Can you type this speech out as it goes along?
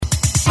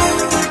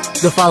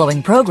The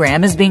following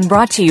program is being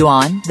brought to you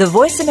on the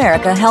Voice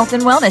America Health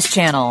and Wellness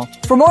Channel.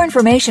 For more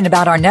information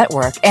about our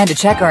network and to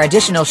check our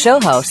additional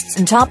show hosts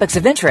and topics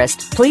of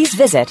interest, please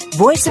visit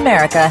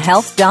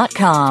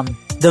voiceamericahealth.com.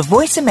 The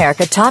Voice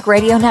America Talk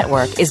Radio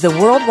Network is the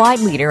worldwide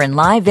leader in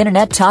live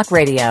Internet talk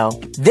radio.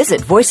 Visit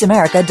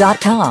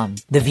voiceamerica.com.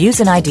 The views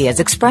and ideas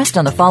expressed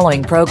on the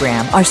following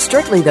program are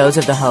strictly those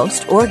of the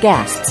host or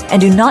guests and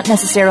do not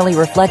necessarily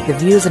reflect the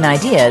views and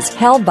ideas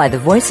held by the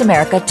Voice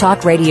America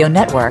Talk Radio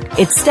Network,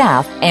 its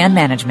staff, and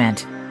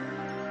management.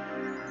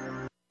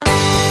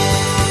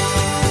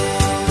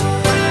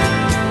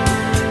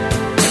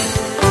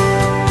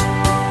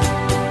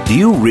 Do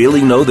you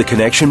really know the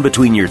connection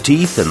between your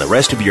teeth and the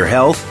rest of your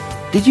health?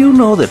 Did you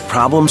know that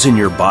problems in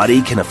your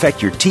body can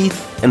affect your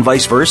teeth and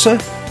vice versa?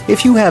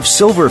 If you have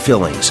silver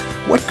fillings,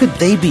 what could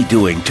they be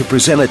doing to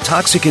present a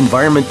toxic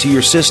environment to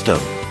your system?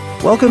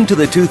 Welcome to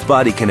the Tooth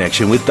Body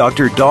Connection with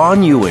Dr.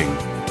 Dawn Ewing.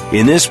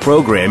 In this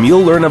program,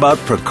 you'll learn about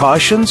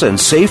precautions and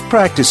safe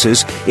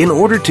practices in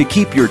order to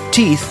keep your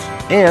teeth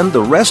and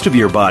the rest of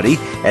your body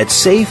at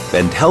safe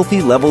and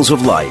healthy levels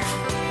of life.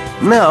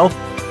 Now,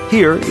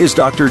 here is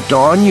Dr.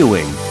 Dawn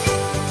Ewing.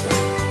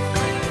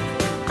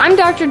 I'm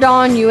Dr.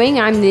 Dawn Ewing.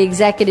 I'm the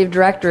Executive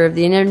Director of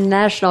the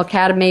International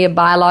Academy of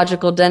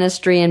Biological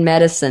Dentistry and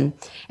Medicine.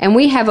 And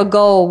we have a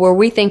goal where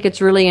we think it's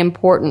really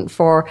important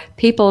for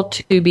people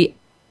to be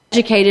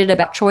educated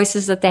about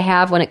choices that they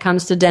have when it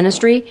comes to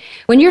dentistry.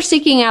 When you're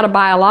seeking out a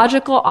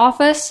biological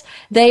office,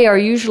 they are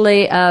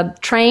usually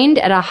trained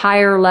at a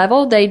higher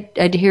level. They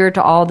adhere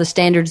to all the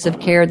standards of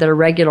care that a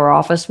regular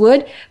office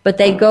would, but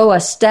they go a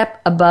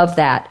step above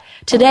that.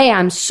 Today,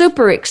 I'm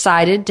super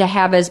excited to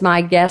have as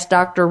my guest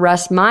Dr.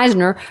 Russ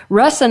Meisner.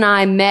 Russ and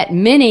I met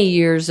many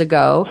years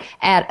ago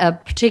at a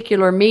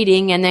particular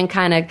meeting and then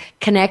kind of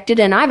connected,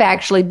 and I've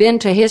actually been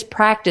to his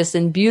practice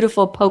in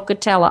beautiful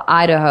Pocatello,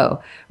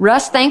 Idaho.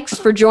 Russ, thanks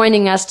for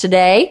joining us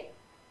today.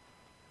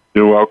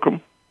 You're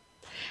welcome.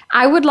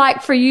 I would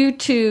like for you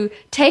to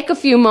take a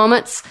few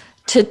moments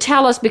to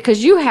tell us,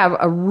 because you have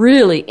a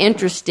really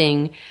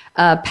interesting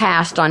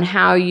past on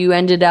how you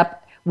ended up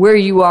where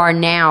you are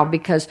now,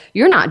 because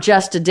you're not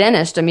just a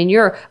dentist. I mean,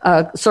 you're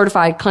a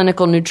certified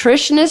clinical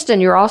nutritionist and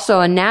you're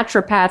also a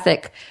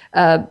naturopathic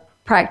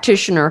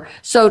practitioner.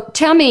 So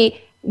tell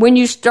me, when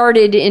you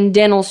started in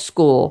dental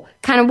school,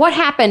 kind of what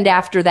happened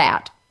after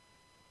that?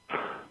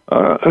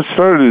 I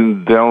started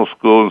in dental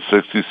school in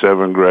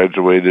 67,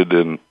 graduated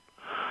in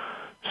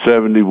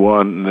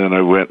 71, and then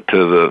I went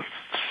to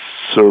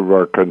serve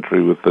our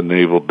country with the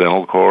Naval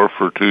Dental Corps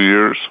for 2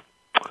 years.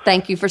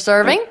 Thank you for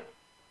serving.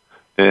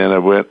 And I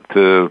went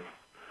to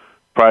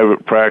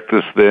private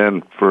practice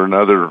then for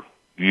another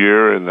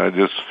year, and I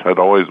just had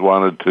always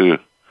wanted to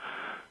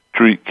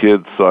treat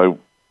kids, so I,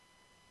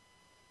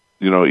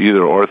 either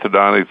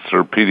orthodontics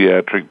or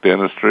pediatric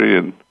dentistry,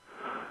 and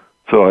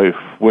so I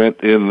went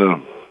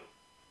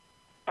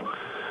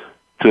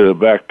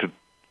back to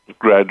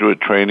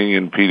graduate training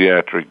in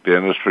pediatric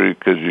dentistry,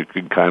 because you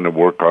could kind of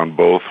work on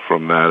both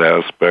from that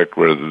aspect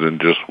rather than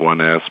just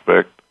one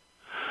aspect.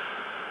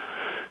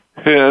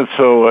 And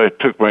so I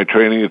took my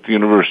training at the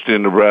University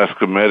of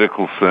Nebraska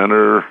Medical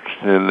Center,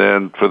 and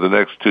then for the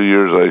next 2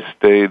 years I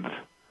stayed,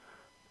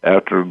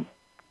 after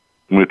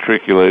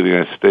matriculating,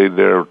 I stayed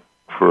there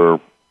for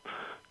a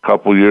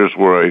couple years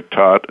where I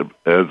taught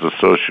as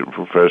associate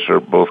professor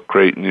at both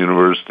Creighton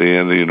University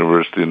and the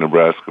University of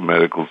Nebraska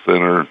Medical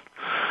Center.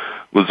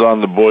 Was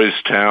on the Boys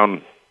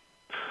Town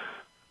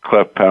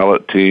cleft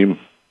palate team,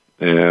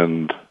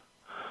 and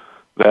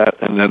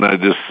then I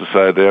just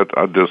decided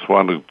I just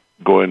wanted to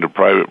go into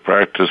private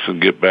practice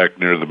and get back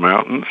near the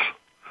mountains.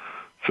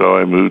 So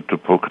I moved to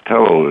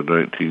Pocatello in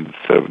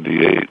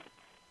 1978.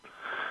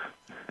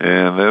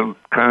 And then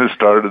kind of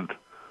started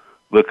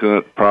looking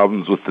at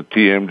problems with the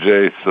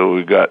TMJ, so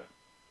we got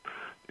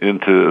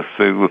into a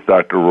thing with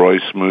Dr.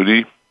 Royce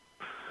Moody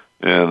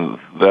and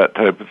that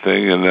type of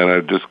thing, and then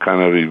I just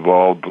kind of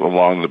evolved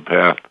along the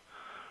path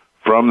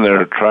from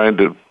there, trying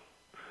to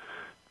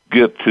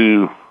get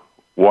to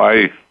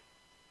why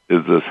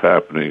is this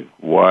happening?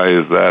 Why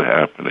is that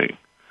happening?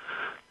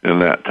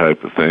 And that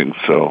type of thing.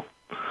 So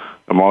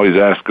I'm always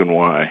asking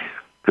why,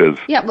 because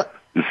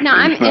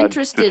I'm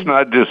interested. It's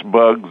not just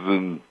bugs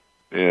and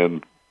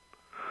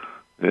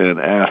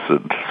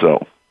acid.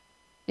 So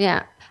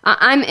yeah,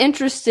 I'm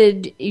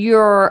interested.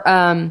 You're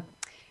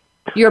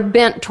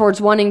bent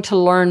towards wanting to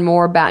learn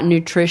more about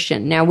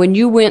nutrition. Now, when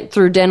you went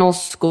through dental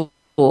school,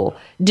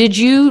 did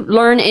you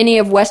learn any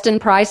of Weston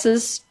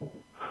Price's?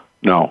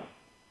 No.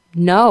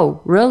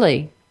 No,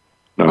 really?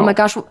 No. Oh my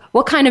gosh,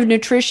 what kind of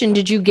nutrition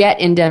did you get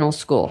in dental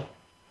school?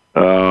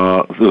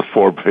 The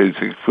 4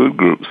 basic food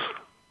groups.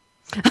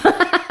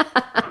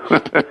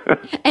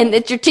 And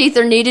that your teeth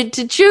are needed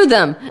to chew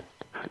them.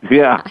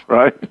 Yeah,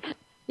 right.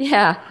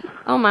 Yeah.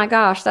 Oh my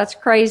gosh, that's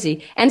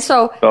crazy. And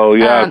so. Oh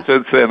yeah.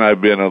 Since then, I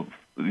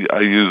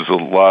use a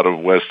lot of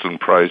Weston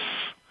Price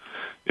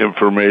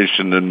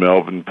information, and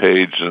Melvin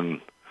Page and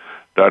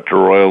Dr.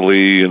 Roy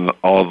Lee and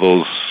all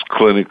those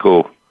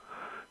clinical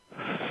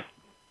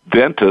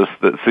dentists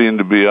that seemed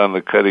to be on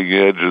the cutting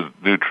edge of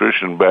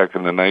nutrition back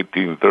in the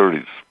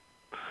 1930s.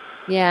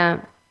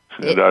 Yeah.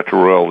 Dr.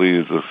 Royal Lee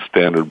is a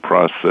standard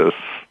process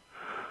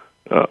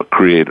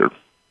creator.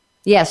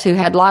 Yes, who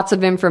had lots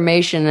of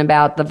information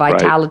about the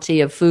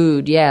vitality of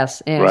food.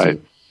 Yes.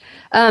 Right.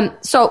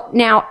 So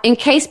now, in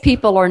case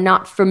people are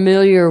not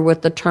familiar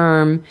with the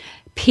term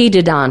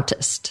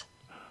pedodontist,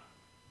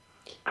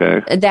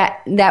 okay,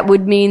 that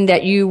would mean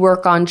that you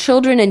work on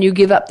children and you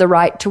give up the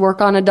right to work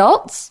on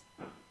adults?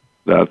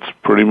 That's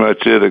pretty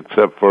much it,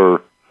 except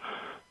for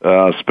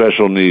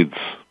special needs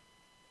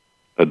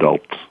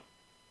adults.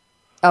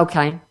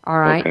 Okay, all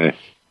right. Okay.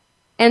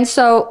 And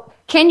so,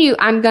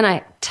 I'm going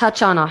to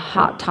touch on a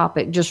hot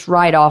topic just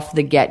right off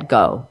the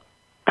get-go.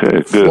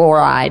 Okay, good.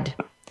 Fluoride.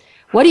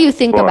 What do you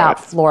think about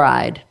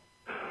fluoride?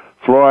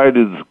 Fluoride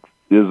is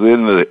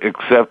in the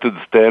accepted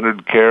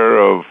standard care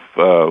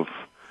of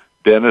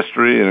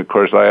dentistry, and of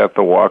course I have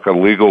to walk a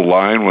legal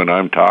line when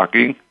I'm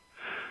talking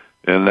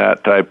and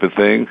that type of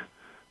thing.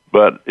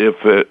 But if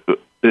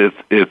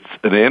it's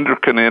an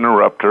endocrine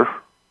interrupter,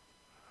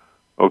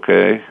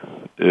 okay,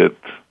 it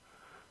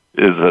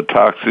is a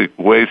toxic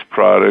waste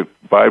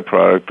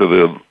byproduct of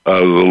the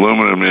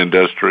aluminum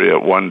industry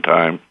at one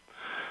time,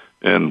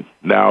 and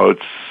now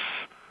it's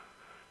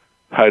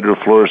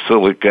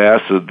hydrofluorosilicic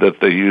acid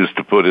that they use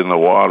to put in the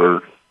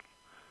water.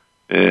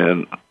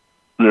 And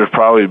there's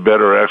probably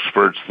better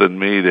experts than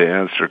me to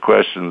answer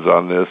questions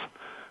on this.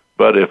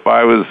 But if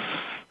I was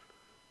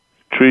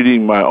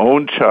treating my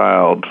own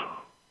child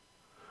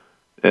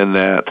and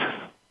that,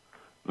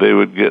 they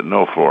would get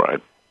no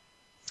fluoride.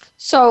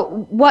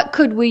 So what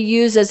could we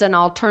use as an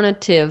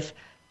alternative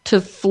to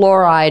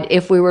fluoride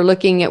if we were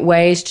looking at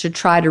ways to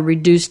try to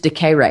reduce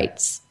decay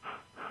rates?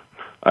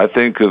 I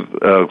think of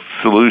a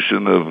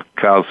solution of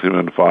calcium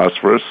and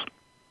phosphorus,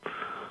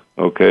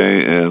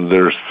 okay, and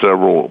there's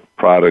several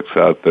products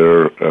out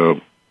there.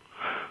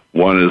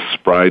 One is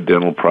Spry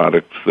Dental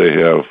Products. They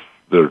have,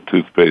 their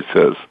toothpaste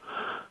has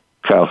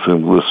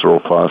calcium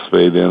glycerol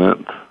phosphate in it,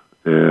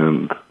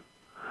 and,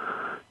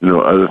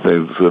 other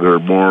things that are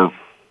more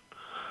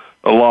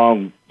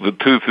along, the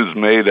tooth is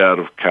made out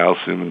of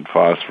calcium and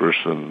phosphorus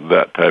and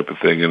that type of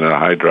thing in a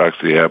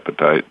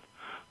hydroxyapatite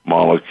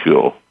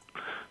molecule.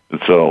 And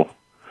so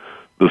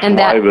the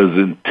saliva is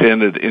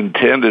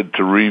intended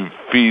to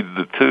refeed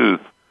the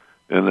tooth,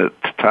 and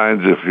at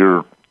times if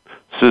your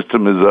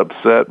system is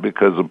upset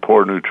because of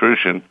poor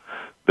nutrition,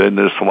 then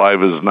the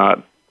saliva is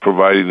not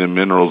providing the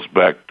minerals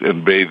back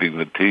and bathing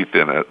the teeth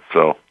in it.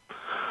 So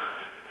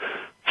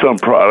some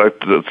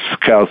product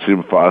that's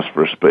calcium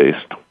phosphorus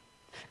based.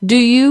 Do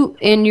you,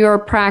 in your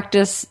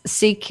practice,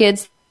 see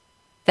kids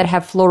that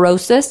have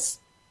fluorosis?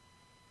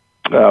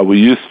 We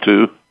used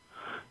to,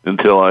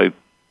 until I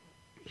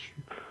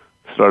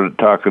started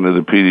talking to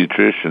the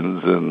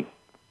pediatricians, and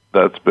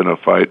that's been a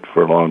fight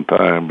for a long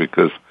time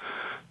because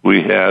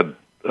we had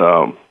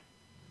 2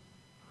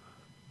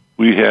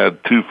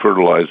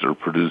 fertilizer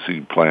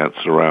producing plants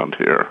around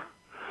here,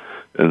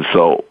 and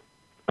so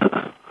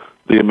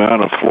the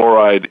amount of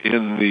fluoride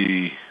in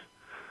the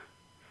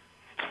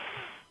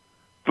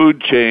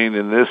food chain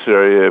in this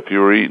area, if you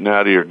were eating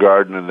out of your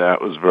garden and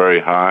that was very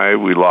high,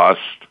 we lost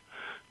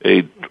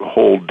a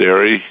whole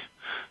dairy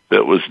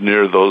that was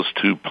near those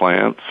 2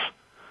 plants.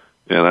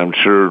 And I'm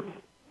sure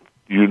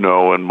and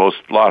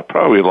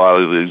probably a lot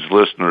of these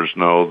listeners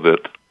know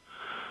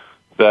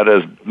that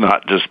has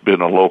not just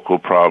been a local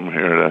problem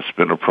here, that's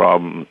been a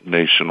problem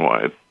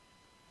nationwide.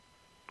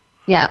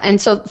 Yeah,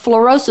 and so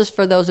fluorosis,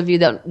 for those of you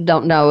that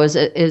don't know, is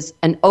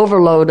an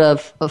overload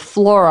of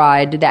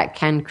fluoride that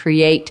can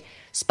create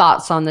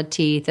spots on the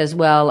teeth as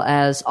well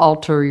as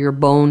alter your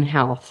bone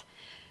health.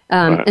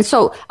 Right. And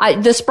so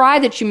the Spry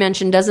that you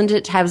mentioned, doesn't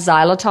it have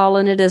xylitol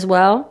in it as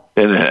well?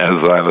 And it has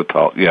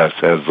xylitol. Yes,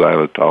 it has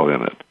xylitol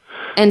in it.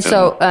 And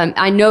so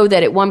I know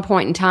that at one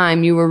point in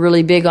time you were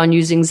really big on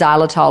using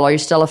xylitol. Are you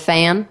still a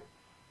fan?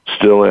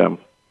 Still am.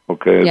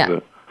 Okay. Yeah.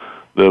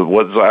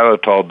 What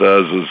xylitol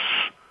does is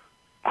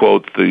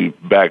quote the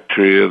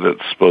bacteria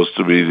that's supposed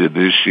to be the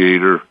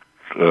initiator,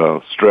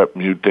 strep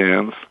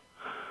mutans,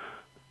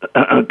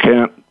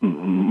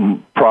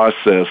 can't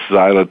process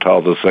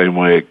xylitol the same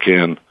way it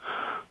can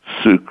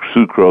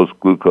sucrose,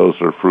 glucose,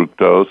 or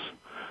fructose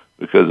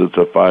because it's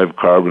a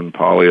 5-carbon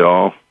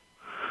polyol.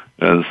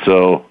 And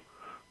so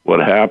what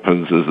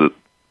happens is it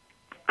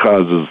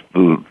causes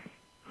the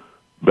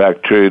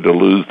bacteria to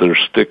lose their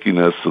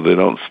stickiness so they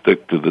don't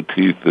stick to the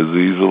teeth as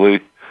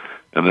easily,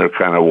 and they're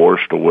kind of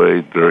washed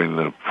away during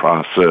the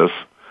process.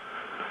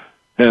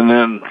 And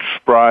then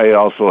Spry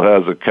also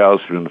has a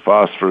calcium and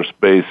phosphorus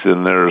base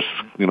in there,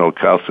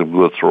 calcium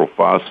glycerol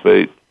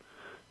phosphate.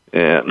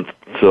 And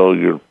so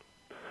you're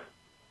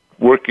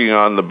working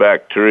on the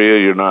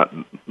bacteria. You're not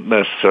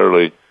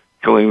necessarily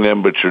killing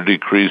them, but you're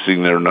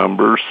decreasing their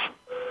numbers.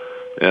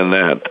 And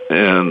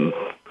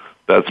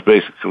that's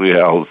basically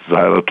how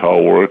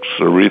xylitol works.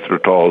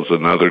 Erythritol is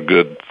another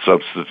good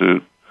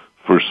substitute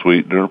for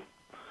sweetener.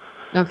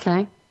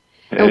 Okay.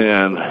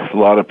 And a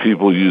lot of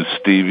people use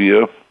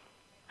stevia.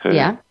 Okay.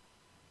 Yeah.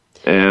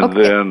 And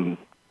then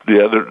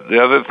the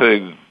other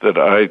thing that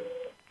I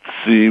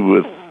see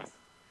with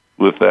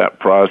that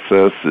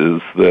process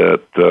is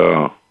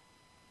that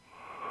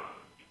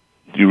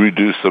you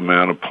reduce the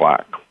amount of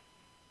plaque.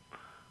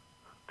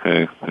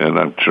 Okay, and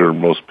I'm sure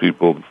most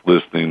people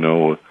listening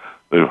know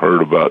they've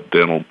heard about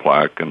dental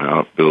plaque and how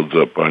it builds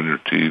up on your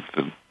teeth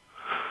and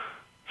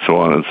so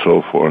on and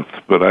so forth.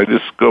 But I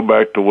just go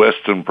back to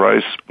Weston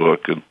Price's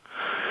book, and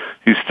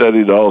he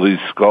studied all these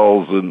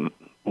skulls in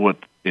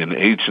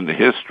ancient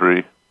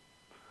history,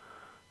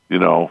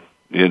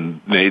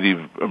 in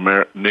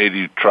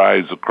native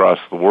tribes across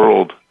the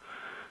world.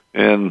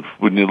 And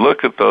when you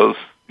look at those,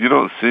 you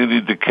don't see any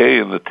decay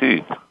in the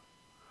teeth.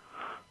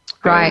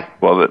 Right.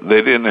 Well,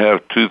 they didn't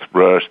have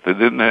toothbrush, they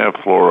didn't have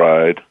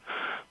fluoride,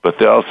 but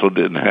they also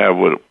didn't have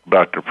what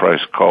Dr. Price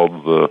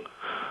called the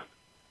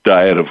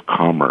diet of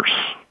commerce.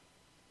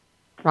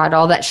 Right,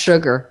 all that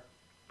sugar.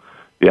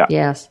 Yeah.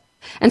 Yes.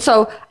 And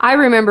so I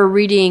remember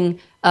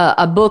reading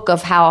a book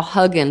of Hal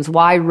Huggins,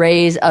 Why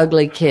Raise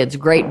Ugly Kids,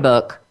 great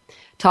book,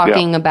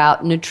 talking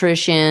about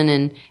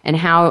nutrition and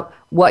how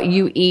what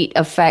you eat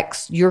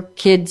affects your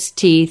kids'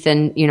 teeth,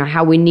 and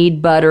how we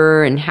need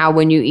butter, and how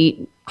when you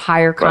eat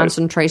higher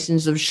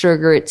concentrations of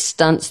sugar, it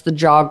stunts the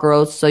jaw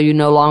growth, so you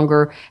no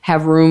longer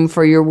have room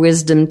for your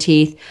wisdom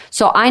teeth.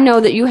 So I know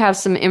that you have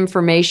some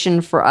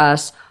information for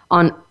us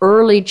on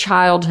early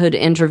childhood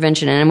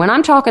intervention. And when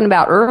I'm talking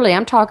about early,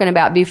 I'm talking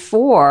about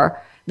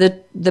before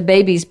the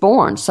baby's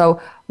born.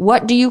 So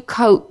what do you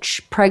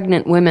coach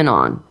pregnant women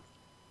on?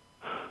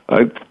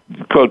 I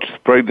coach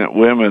pregnant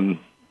women.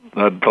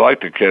 I'd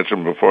like to catch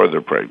them before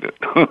they're pregnant.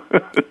 Okay.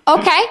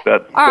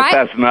 All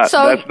right.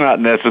 That's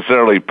not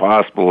necessarily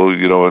possible,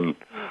 in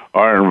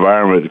our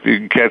environment. If you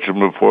can catch them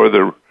before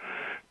they're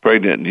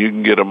pregnant, you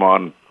can get them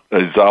on a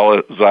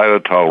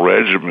xylitol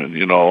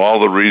regimen. All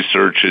the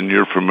research, and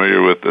you're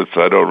familiar with this,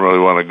 I don't really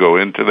want to go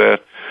into that,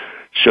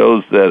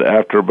 shows that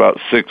after about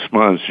 6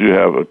 months, you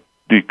have a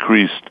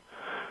decreased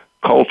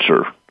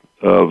culture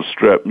of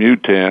strep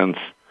mutans,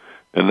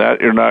 and that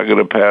you're not going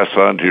to pass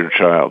on to your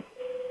child.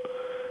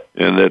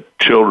 And that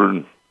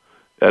children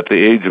at the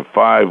age of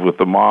 5 with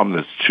the mom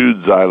that's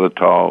chewed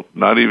xylitol,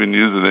 not even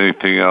using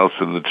anything else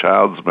in the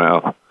child's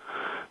mouth,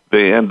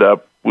 they end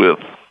up with,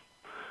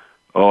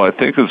 I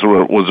think it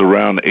was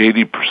around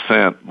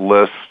 80%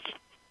 less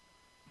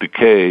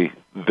decay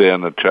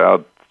than a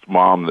child's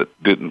mom that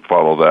didn't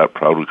follow that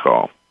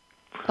protocol.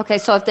 Okay,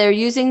 so if they're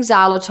using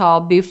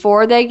xylitol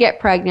before they get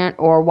pregnant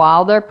or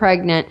while they're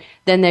pregnant,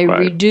 then they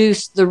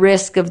reduce the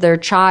risk of their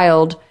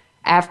child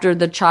after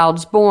the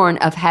child's born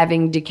of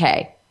having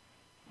decay.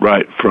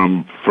 Right,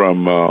 from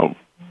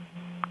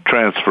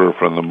transfer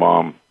from the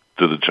mom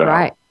to the child.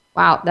 Right.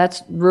 Wow,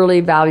 that's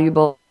really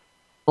valuable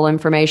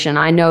information.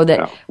 I know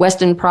that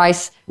Weston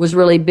Price was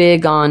really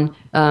big on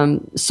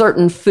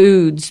certain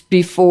foods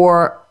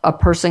before a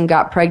person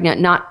got pregnant,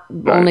 not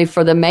only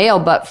for the male,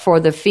 but for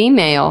the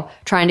female,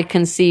 trying to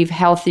conceive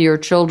healthier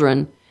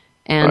children.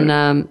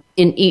 And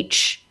in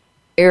each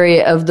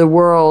area of the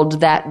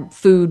world, that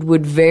food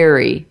would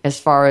vary as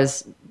far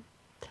as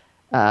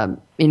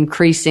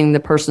increasing the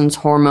person's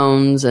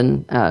hormones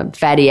and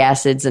fatty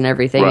acids and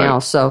everything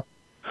else. So,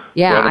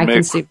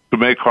 can see. To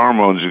make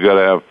hormones, you got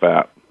to have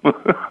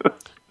fat.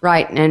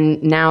 Right,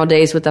 and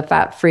nowadays with the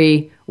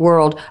fat-free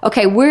world.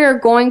 Okay, we're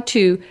going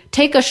to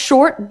take a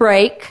short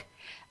break,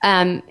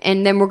 and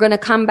then we're going to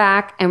come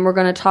back and we're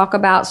going to talk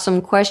about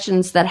some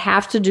questions that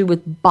have to do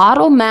with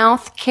bottle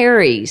mouth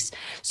caries.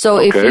 So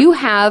if you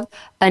have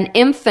an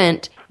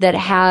infant that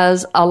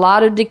has a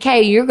lot of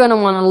decay, you're going to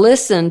want to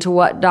listen to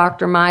what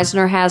Dr.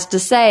 Meisner has to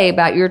say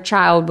about your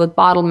child with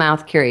bottle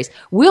mouth caries.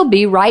 We'll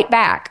be right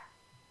back.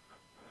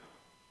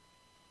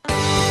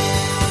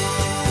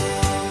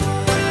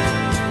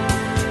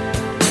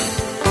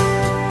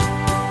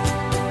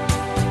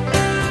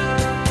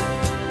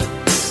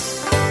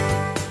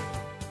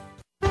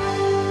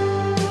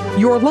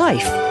 Your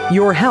life,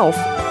 your health,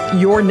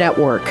 your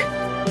network.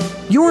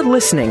 You're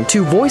listening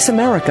to Voice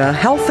America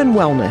Health and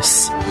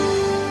Wellness.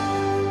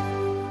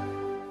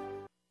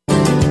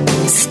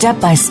 Step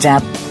by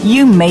step,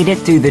 you made it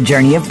through the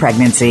journey of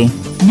pregnancy.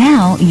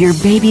 Now your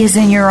baby is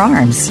in your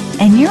arms,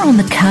 and you're on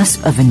the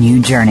cusp of a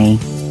new journey,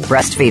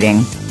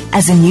 breastfeeding.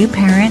 As a new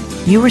parent,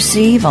 you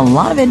receive a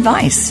lot of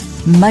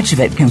advice, much of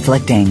it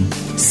conflicting,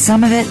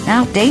 some of it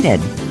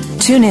outdated.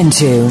 Tune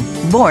into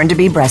Born to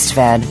be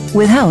Breastfed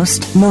with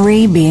host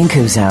Marie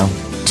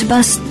Biancuso to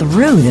bust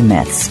through the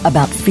myths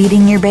about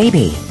feeding your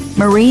baby.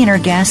 Marie and her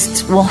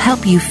guests will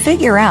help you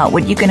figure out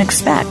what you can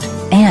expect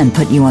and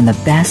put you on the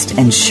best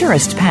and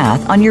surest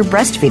path on your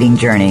breastfeeding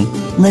journey.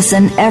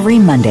 Listen every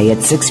Monday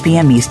at 6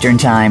 p.m. Eastern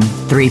Time,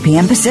 3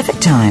 p.m. Pacific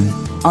Time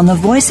on the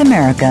Voice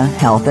America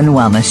Health and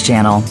Wellness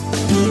Channel.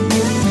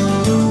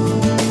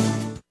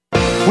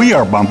 We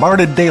are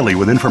bombarded daily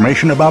with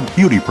information about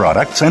beauty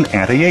products and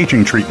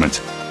anti-aging treatments.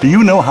 Do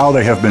you know how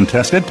they have been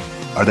tested?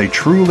 Are they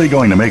truly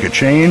going to make a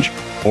change,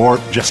 or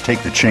just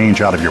take the change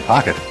out of your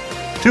pocket?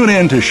 Tune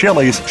in to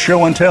Shelley's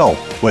Show and Tell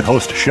with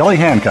host Shelley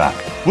Hancock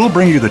We'll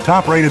bring you the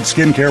top-rated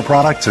skincare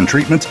products and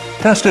treatments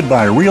tested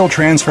by real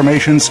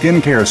transformation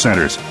skincare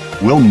centers.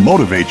 We'll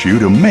motivate you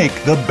to make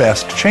the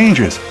best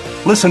changes.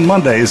 Listen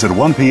Mondays at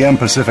 1 p.m.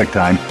 Pacific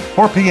Time,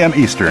 4 p.m.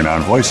 Eastern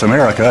on Voice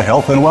America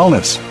Health and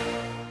Wellness.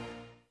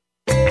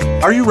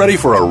 Are you ready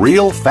for a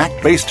real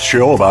fact-based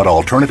show about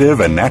alternative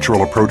and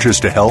natural approaches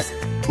to health?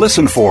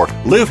 Listen for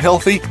Live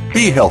Healthy,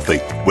 Be Healthy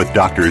with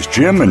Doctors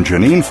Jim and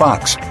Janine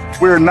Fox.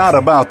 We're not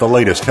about the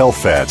latest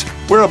health fads.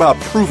 We're about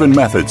proven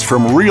methods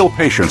from real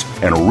patients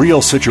and real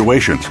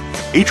situations.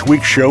 Each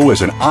week's show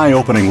is an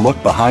eye-opening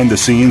look behind the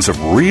scenes of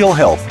real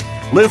health.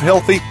 Live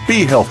Healthy,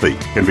 Be Healthy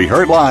can be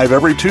heard live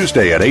every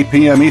Tuesday at 8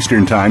 p.m.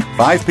 Eastern Time,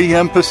 5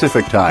 p.m.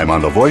 Pacific Time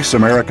on the Voice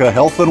America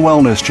Health and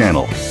Wellness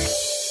channel.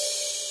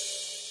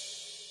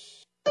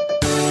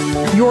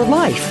 Your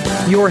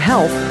life, your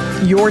health,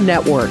 your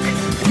network.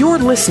 You're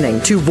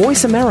listening to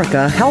Voice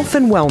America Health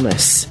and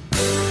Wellness.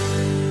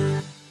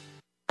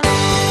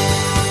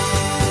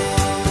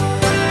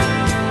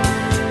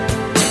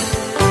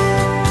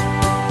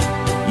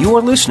 You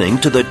are listening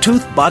to the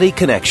Tooth Body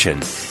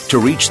Connection. To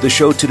reach the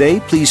show today,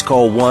 please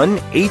call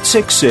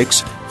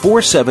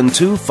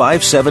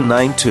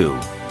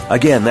 1-866-472-5792.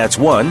 Again, that's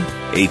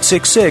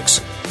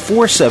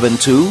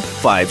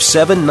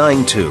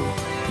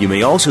 1-866-472-5792. You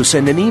may also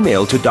send an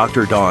email to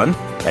Dr. Dawn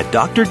at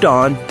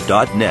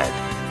drdawn.net.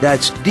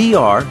 That's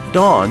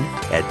drdawn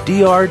at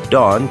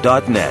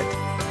drdawn.net.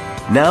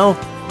 Now,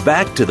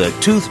 back to the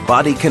Tooth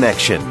Body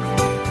Connection.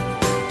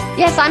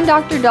 Yes, I'm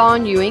Dr.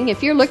 Dawn Ewing.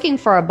 If you're looking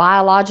for a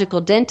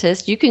biological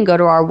dentist, you can go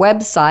to our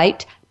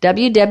website,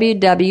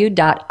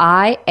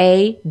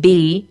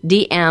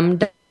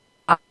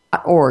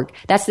 www.iabdm.org.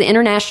 That's the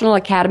International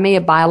Academy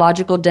of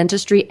Biological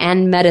Dentistry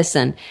and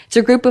Medicine. It's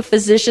a group of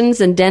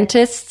physicians and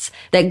dentists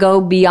that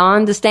go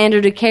beyond the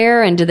standard of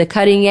care and to the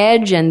cutting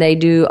edge, and they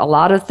do a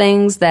lot of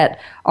things that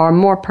are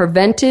more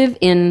preventive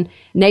in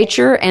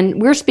nature.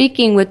 And we're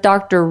speaking with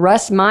Dr.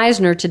 Russ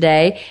Meisner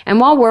today. And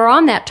while we're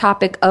on that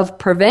topic of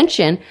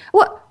prevention,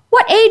 what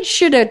age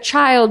should a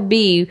child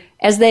be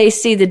as they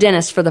see the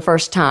dentist for the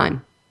first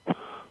time?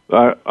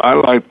 I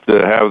like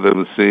to have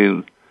them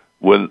seen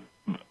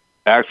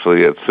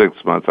actually at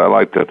 6 months. I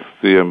like to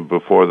see them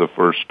before the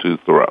first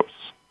tooth erupts.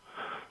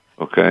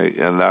 Okay,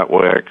 and that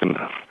way I can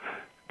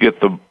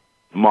get the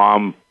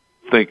mom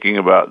thinking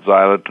about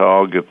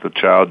xylitol, get the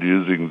child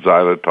using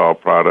xylitol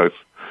products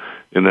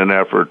in an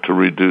effort to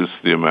reduce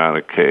the amount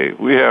of decay.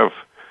 We have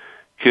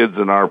kids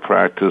in our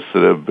practice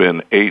that have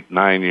been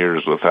 8-9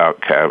 years without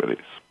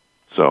cavities.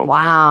 So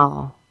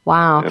wow.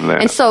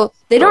 And so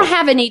they don't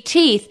have any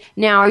teeth.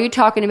 Now, are you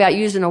talking about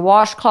using a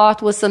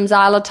washcloth with some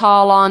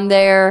xylitol on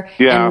there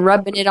and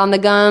rubbing it on the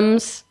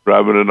gums?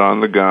 Rubbing it on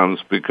the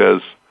gums,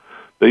 because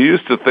they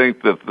used to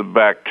think that the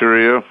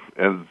bacteria,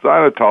 and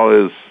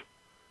xylitol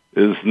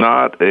is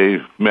not a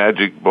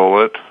magic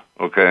bullet,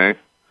 okay,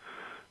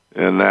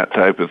 and that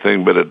type of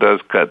thing, but it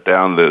does cut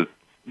down the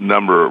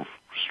number of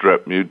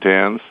strep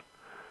mutans.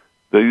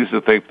 They used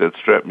to think that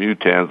strep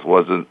mutans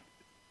wasn't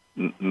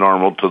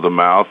normal to the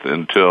mouth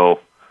until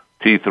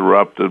teeth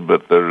erupted,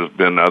 but there's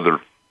been other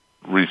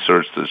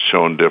research that's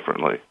shown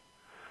differently.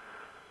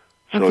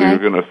 So you're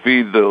going to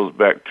feed those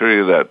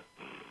bacteria that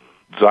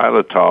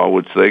xylitol,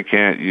 which they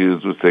can't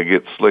use, which they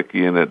get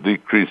slicky, and it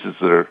decreases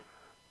their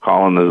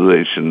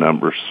colonization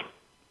numbers.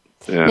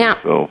 And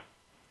now,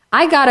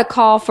 I got a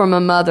call from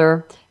a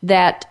mother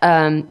that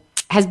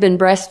has been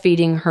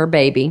breastfeeding her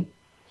baby,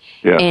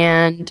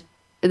 and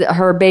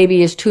her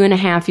baby is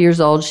 2.5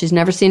 years old. She's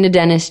never seen a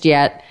dentist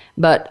yet,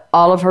 but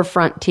all of her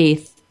front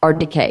teeth are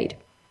decayed.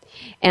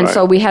 And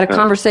so we had a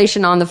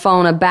conversation on the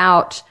phone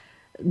about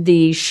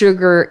the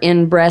sugar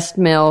in breast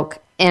milk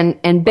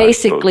and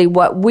basically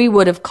what we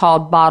would have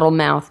called bottle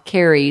mouth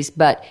caries,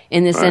 but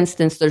in this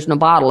instance, there's no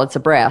bottle, it's a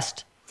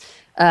breast.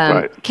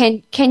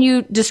 Can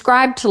you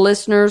describe to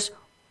listeners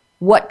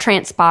what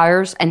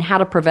transpires and how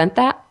to prevent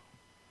that?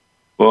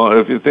 Well,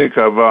 if you think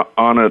of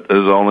on it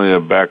as only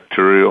a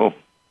bacterial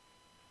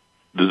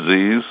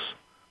disease,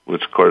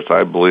 which of course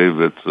I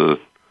believe it's a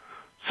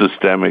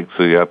systemic,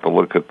 so you have to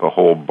look at the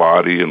whole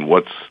body and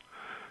what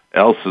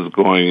else is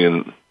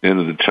going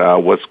into the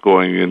child, what's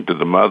going into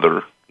the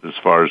mother as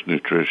far as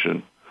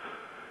nutrition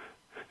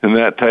and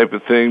that type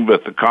of thing.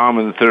 But the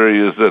common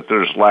theory is that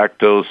there's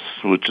lactose,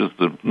 which is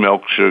the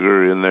milk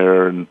sugar in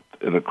there, and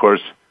of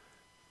course,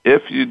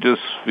 if you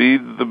just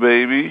feed the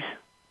baby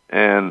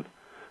and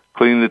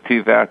clean the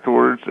teeth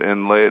afterwards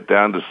and lay it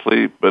down to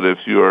sleep, but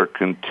if you are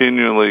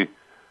continually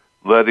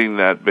letting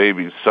that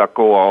baby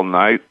suckle all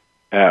night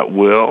at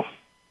will,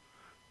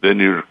 then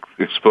you're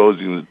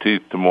exposing the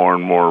teeth to more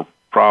and more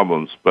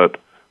problems. But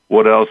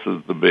what else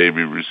is the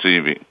baby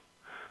receiving?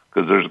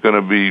 Because there's going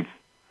to be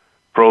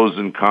pros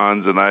and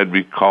cons, and I'd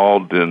be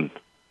called a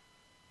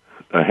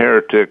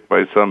heretic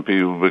by some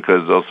people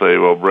because they'll say,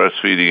 well,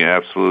 breastfeeding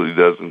absolutely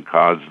doesn't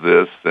cause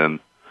this, and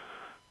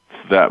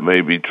that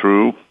may be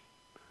true.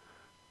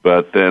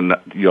 But then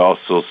you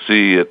also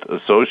see it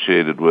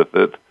associated with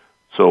it.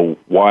 So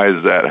why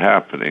is that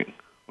happening?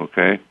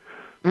 Okay?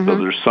 So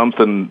there's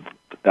something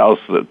else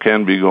that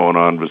can be going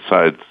on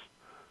besides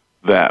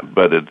that,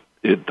 but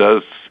it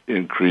does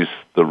increase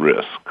the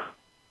risk.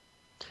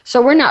 So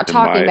we're not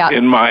talking about...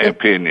 In my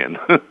opinion.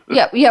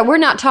 Yeah, we're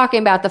not talking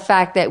about the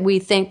fact that we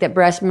think that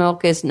breast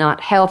milk is not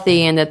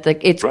healthy and that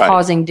it's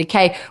causing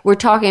decay. We're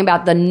talking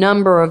about the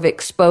number of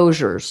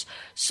exposures.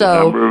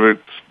 So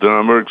the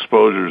number of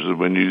exposures is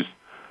when you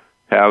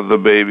have the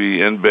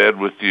baby in bed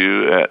with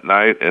you at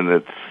night and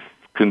it's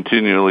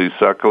continually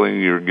suckling,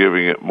 you're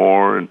giving it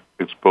more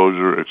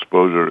exposure,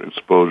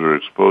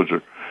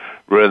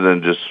 rather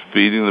than just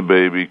feeding the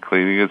baby,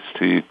 cleaning its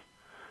teeth,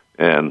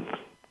 and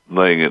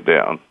laying it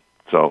down.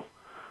 So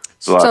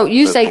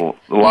you say a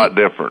lot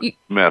different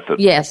method.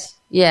 Yes.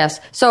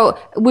 So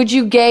would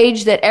you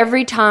gauge that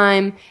every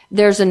time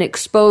there's an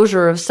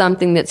exposure of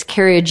something that's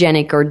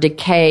carcinogenic or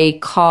decay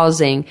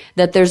causing,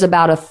 that there's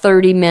about a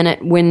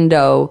 30-minute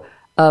window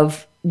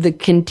of the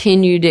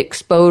continued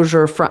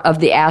exposure of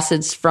the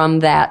acids from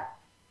that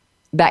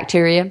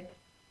bacteria?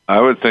 I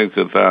would think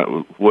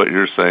that what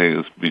you're saying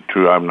is be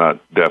true. I'm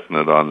not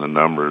definite on the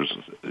numbers,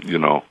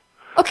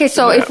 Okay,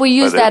 so if we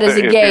use that as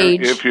a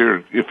gauge, if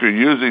you're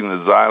using the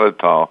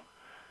xylitol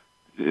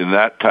in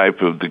that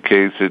type of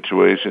decay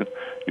situation,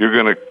 you're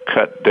going to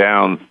cut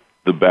down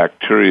the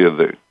bacteria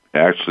that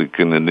actually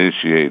can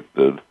initiate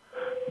the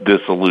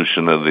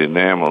dissolution of the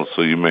enamel,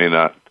 so you may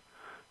not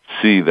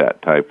see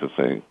that type of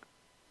thing.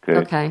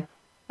 Okay.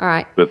 All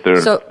right. But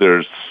there's go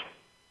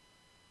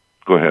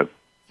ahead.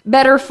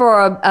 Better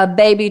for a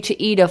baby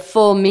to eat a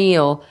full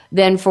meal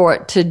than for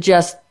it to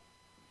just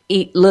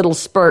eat little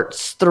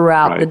spurts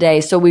throughout the day.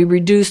 So we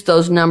reduce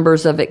those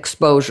numbers of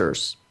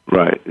exposures.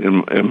 Right.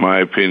 In my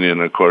opinion,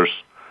 of course,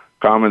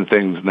 common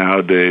things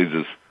nowadays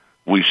is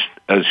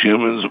as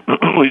humans,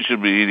 we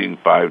should be eating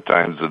 5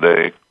 times a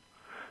day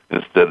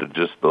instead of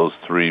just those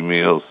 3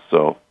 meals.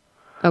 So,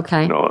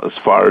 as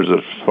far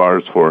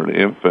as for an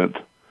infant,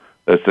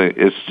 I think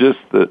it's just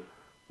that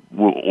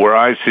where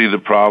I see the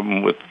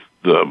problem with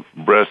the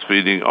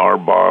breastfeeding our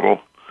bottle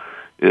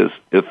is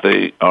if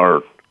they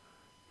are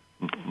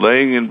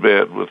laying in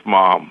bed with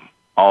mom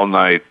all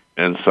night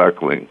and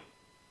suckling,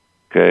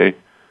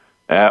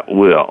 at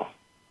will,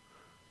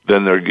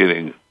 then they're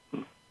getting,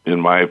 in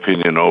my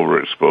opinion,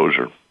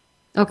 overexposure.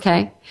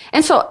 Okay.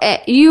 And so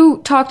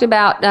you talked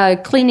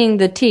about cleaning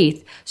the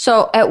teeth.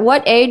 So at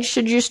what age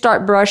should you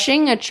start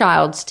brushing a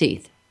child's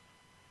teeth?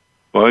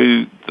 Well,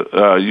 you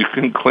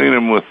can clean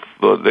them with,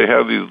 they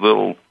have these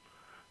little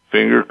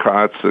finger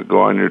cots that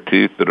go on your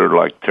teeth that are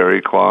like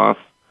terry cloth.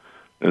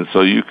 And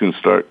so you can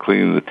start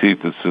cleaning the teeth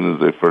as soon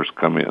as they first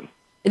come in.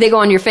 They go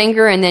on your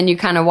finger and then you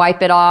kind of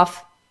wipe it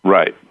off?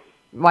 Right.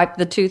 Wipe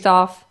the tooth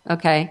off?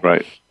 Okay.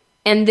 Right.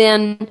 And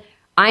then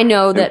I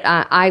know that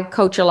I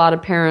coach a lot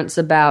of parents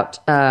about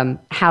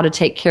how to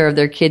take care of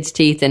their kids'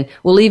 teeth, and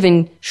we'll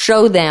even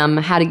show them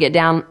how to get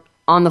down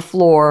on the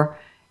floor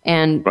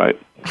and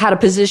how to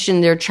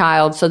position their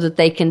child so that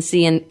they can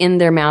see in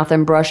their mouth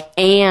and brush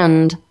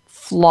and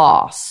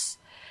floss.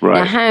 Right.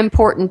 Now, how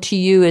important to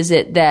you is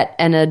it that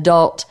an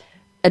adult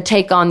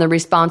take on the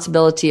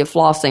responsibility of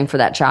flossing for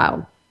that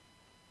child?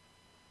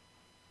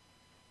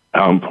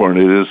 How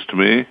important it is to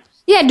me?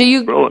 Yeah, do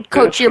you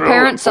coach your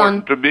parents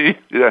on... to me,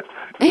 it's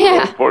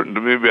really important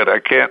to me, but I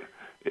can't,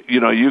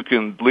 you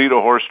can lead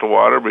a horse to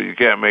water, but you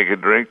can't make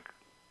it drink.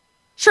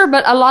 Sure,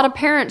 but a lot of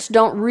parents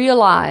don't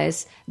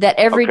realize that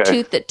every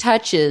tooth that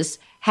touches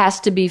has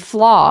to be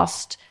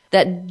flossed,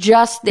 that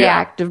just the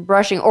act of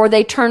brushing, or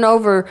they turn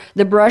over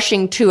the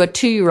brushing to a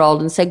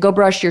 2-year-old and say, go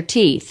brush your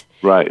teeth.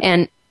 Right.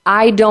 And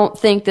I don't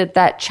think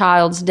that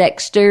child's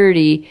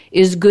dexterity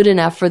is good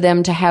enough for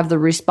them to have the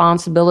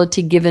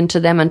responsibility given to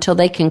them until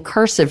they can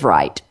cursive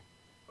write.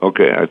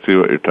 Okay, I see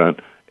what you're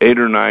talking. 8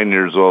 or 9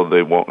 years old,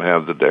 they won't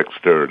have the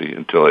dexterity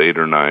until 8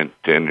 or 9,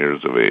 10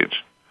 years of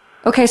age.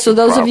 Okay, so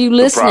those of you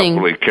listening... To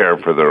properly care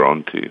for their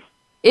own teeth.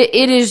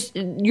 It is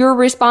your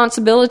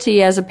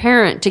responsibility as a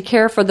parent to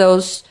care for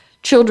those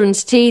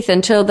children's teeth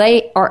until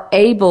they are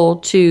able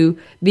to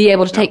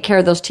take care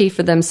of those teeth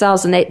for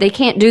themselves. And they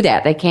can't do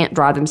that. They can't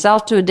drive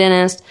themselves to a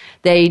dentist.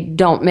 They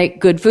don't make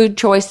good food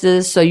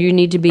choices, so you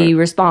need to be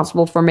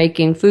responsible for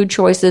making food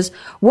choices.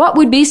 What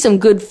would be some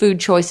good food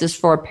choices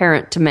for a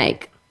parent to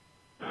make?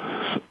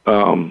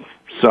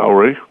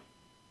 Celery.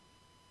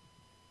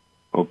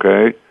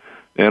 Okay.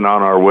 And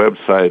on our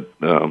website,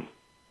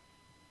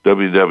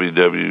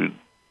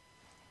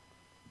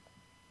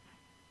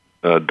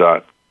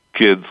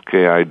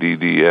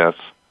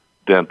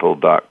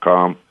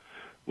 www.kidsdental.com,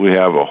 we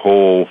have a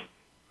whole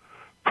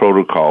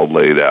protocol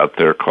laid out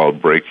there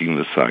called Breaking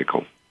the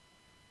Cycle.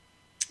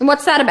 And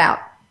what's that about?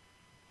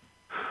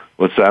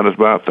 What's that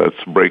about?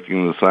 That's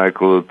breaking the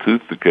cycle of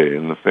tooth decay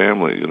in the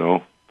family,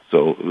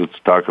 So it's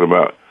talking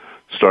about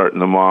starting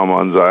the mom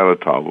on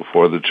xylitol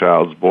before the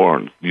child's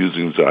born,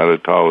 using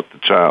xylitol with the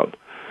child.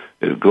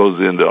 It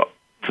goes into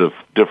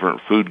different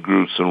food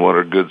groups and what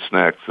are good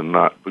snacks and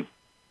not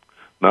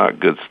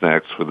good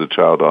snacks for the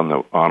child on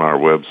our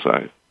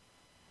website.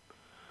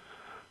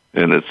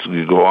 And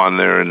you go on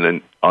there and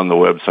then on the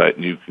website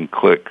and you can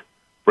click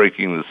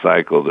Breaking the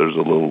Cycle. There's a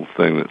little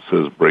thing that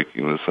says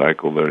Breaking the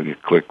Cycle there, and you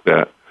click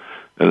that.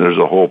 and there's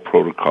a whole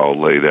protocol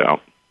laid out.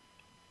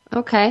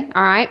 Okay,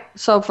 all right.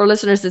 So for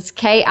listeners, it's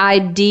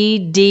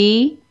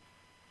KIDD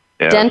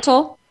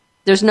Dental.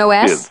 There's no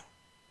S?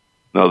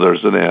 No,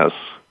 there's an S.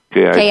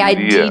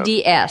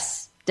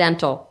 KIDDS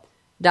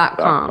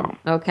dental.com.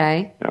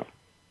 Okay. Yeah.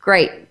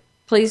 Great.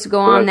 Please go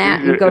on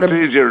that and go to.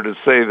 It's easier to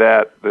say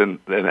that than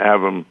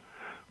have them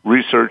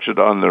research it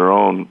on their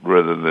own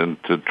rather than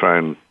to try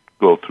and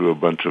go through a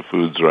bunch of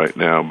foods right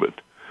now. But,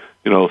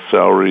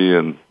 celery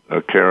and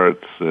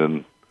carrots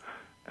and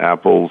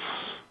apples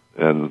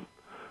and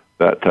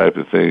that type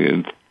of thing,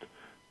 and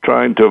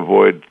trying to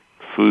avoid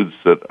foods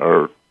that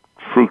are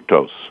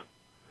fructose.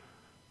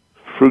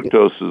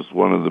 Fructose is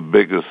one of the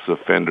biggest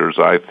offenders,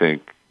 I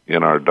think,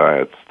 in our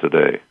diets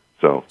today.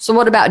 So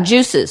what about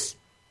juices?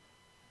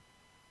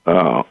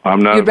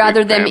 I'm not. You'd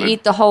rather them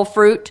eat the whole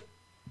fruit?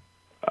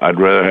 I'd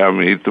rather have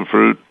them eat the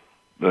fruit.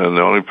 And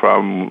the only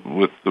problem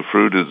with the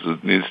fruit is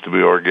it needs to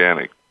be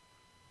organic,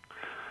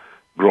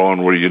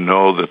 growing where you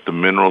know that the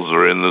minerals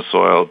are in the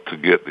soil to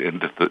get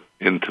into the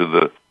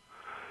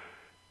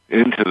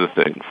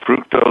thing.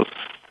 Fructose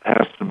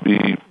has to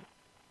be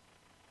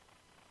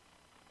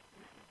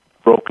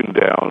broken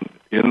down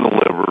in the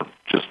liver,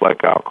 just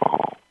like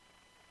alcohol.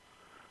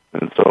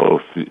 And so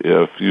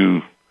if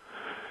you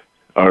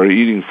are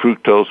eating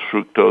fructose,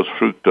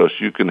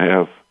 you can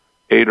have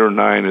 8 or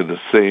 9 of the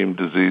same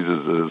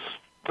diseases as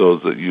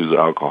those that use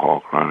alcohol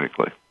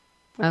chronically.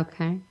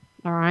 Okay.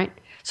 All right.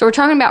 So we're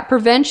talking about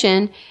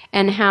prevention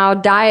and how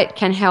diet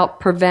can help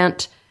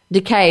prevent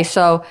decay.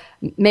 So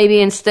maybe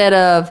instead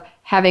of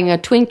having a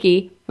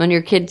Twinkie when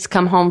your kids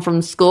come home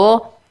from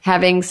school,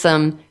 having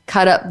some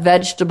cut up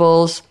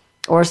vegetables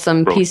or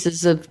some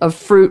pieces of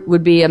fruit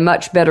would be a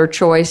much better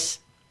choice.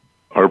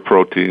 Or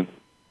protein.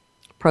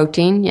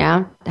 Protein,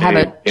 yeah. Have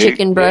a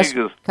chicken breast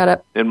cut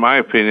up. In my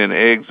opinion,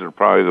 eggs are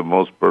probably the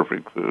most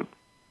perfect food.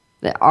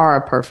 They are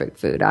a perfect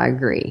food, I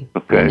agree.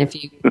 Okay. And if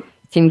you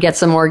can get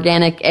some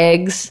organic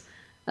eggs,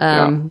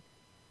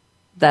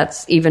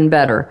 that's even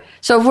better.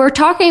 So if we're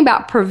talking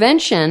about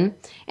prevention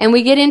and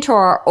we get into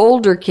our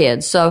older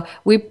kids, so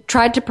we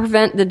tried to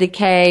prevent the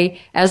decay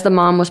as the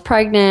mom was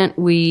pregnant.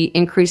 We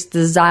increased the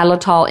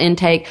xylitol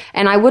intake.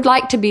 And I would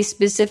like to be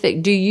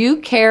specific. Do you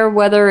care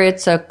whether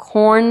it's a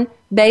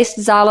corn-based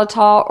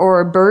xylitol or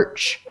a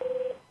birch?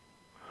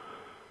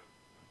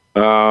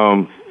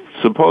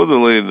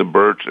 Supposedly the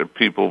birch, if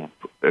people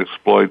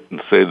exploit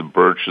and say the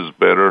birch is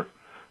better,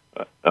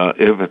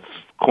 if it's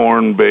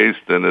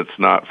corn-based and it's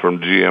not from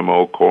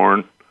GMO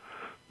corn,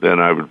 then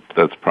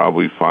that's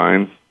probably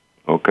fine.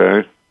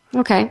 Okay?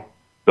 Okay.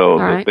 So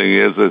the thing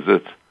is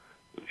it's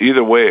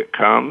either way it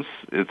comes,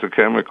 it's a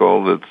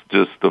chemical that's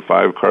just the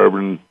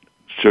 5-carbon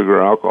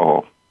sugar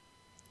alcohol.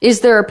 Is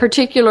there a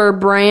particular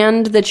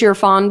brand that you're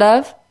fond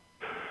of?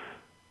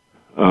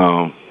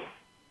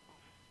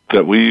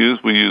 That we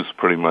use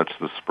pretty much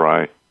the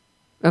Spry.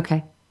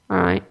 Okay. All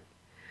right.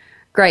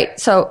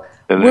 Great. So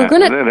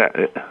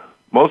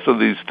most of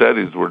these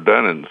studies were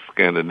done in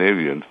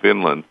Scandinavia and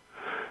Finland,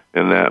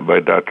 and that by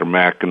Dr.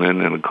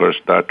 Makinen, and of course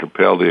Dr.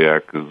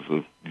 Peldiak is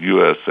a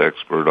U.S.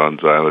 expert on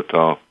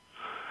xylitol.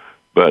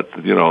 But,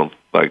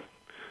 like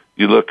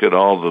you look at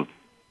all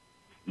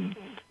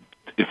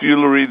if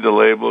you read the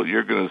label,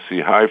 you're going to see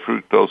high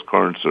fructose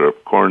corn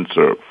syrup,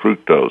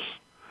 fructose.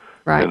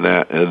 Right. And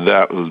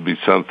that would be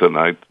something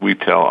we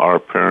tell our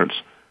parents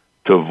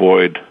to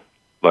avoid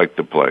like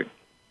the plague.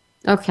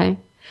 Okay.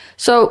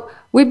 So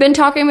we've been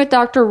talking with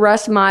Dr.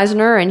 Russ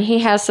Meisner, and he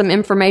has some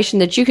information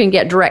that you can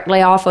get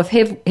directly off of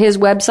his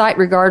website,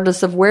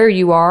 regardless of where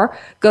you are.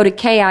 Go to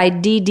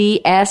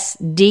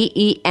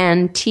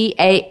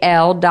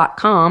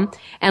KIDDSDENTAL.com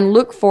and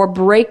look for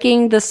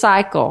Breaking the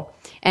Cycle.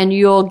 And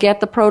you'll get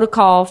the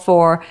protocol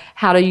for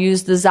how to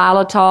use the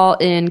xylitol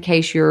in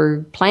case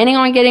you're planning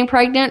on getting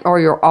pregnant or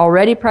you're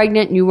already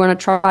pregnant and you want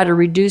to try to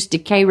reduce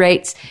decay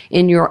rates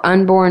in your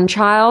unborn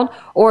child,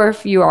 or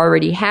if you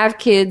already have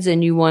kids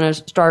and you want to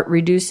start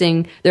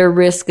reducing their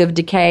risk of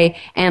decay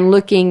and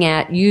looking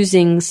at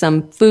using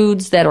some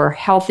foods that are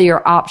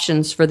healthier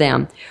options for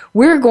them.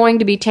 We're going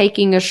to be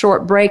taking a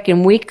short break,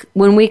 and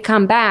when we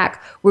come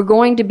back, we're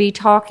going to be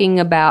talking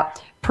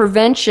about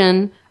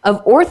prevention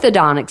of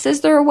orthodontics.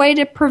 Is there a way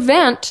to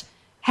prevent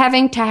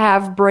having to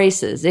have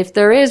braces? If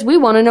there is, we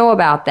want to know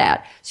about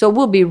that. So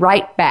we'll be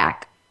right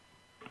back.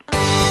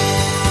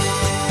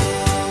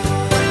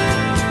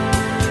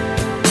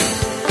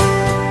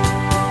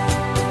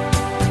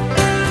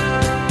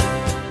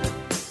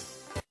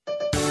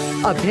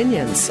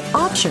 Opinions,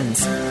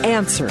 options,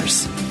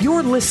 answers.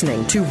 You're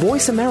listening to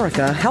Voice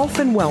America Health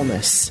and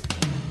Wellness.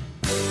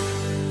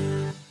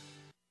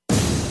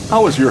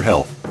 How is your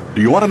health?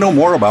 Do you want to know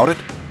more about it?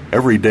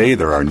 Every day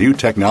there are new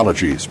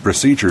technologies,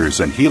 procedures,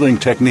 and healing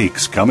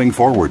techniques coming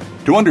forward.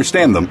 To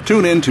understand them,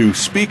 tune in to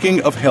Speaking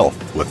of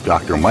Health with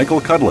Dr. Michael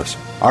Cudlis.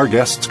 Our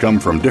guests come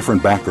from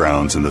different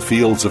backgrounds in the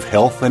fields of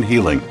health and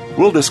healing.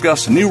 We'll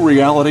discuss new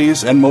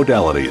realities and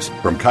modalities,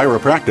 from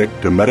chiropractic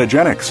to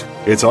metagenics.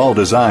 It's all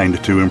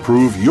designed to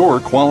improve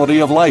your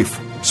quality of life.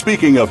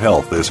 Speaking of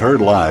Health is heard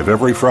live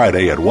every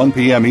Friday at 1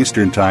 p.m.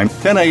 Eastern Time,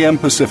 10 a.m.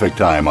 Pacific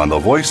Time on the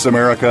Voice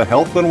America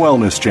Health and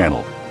Wellness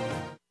Channel.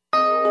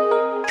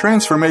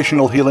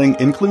 Transformational healing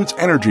includes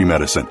energy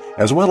medicine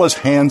as well as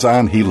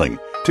hands-on healing.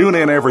 Tune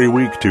in every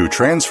week to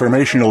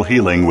Transformational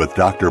Healing with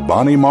Dr.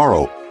 Bonnie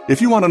Morrow. If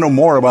you want to know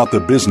more about the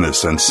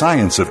business and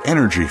science of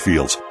energy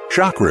fields,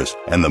 chakras,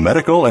 and the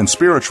medical and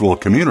spiritual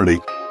community,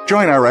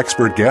 join our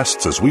expert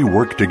guests as we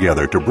work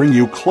together to bring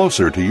you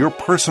closer to your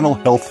personal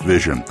health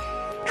vision.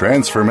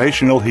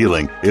 Transformational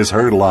Healing is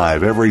heard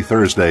live every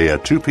Thursday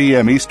at 2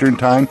 p.m. Eastern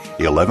Time,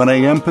 11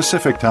 a.m.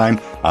 Pacific Time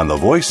on the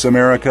Voice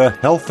America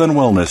Health and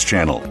Wellness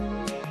Channel.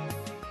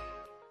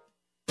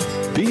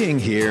 Being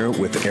Here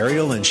with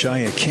Ariel and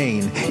Shia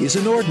Kane is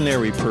an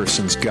ordinary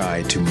person's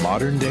guide to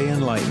modern-day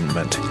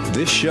enlightenment.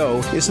 This show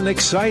is an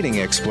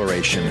exciting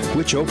exploration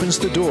which opens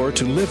the door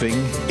to living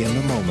in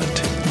the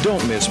moment.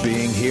 Don't miss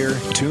Being Here.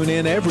 Tune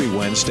in every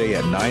Wednesday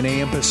at 9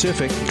 a.m.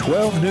 Pacific,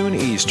 12 noon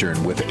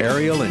Eastern with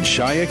Ariel and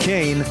Shia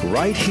Kane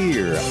right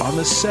here on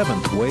the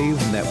Seventh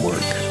Wave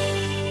Network.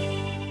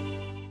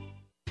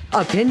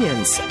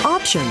 Opinions,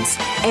 options,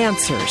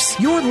 answers.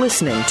 You're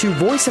listening to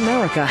Voice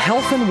America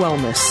Health and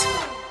Wellness.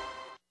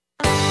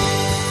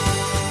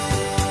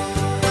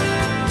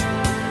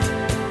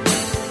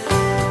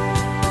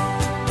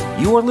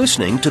 You are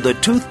listening to the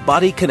Tooth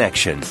Body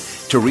Connection.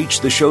 To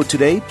reach the show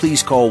today,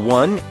 please call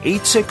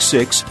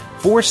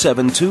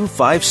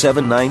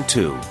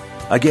 1-866-472-5792.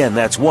 Again,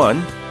 that's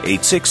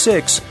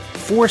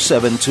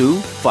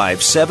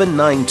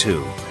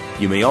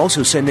 1-866-472-5792. You may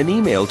also send an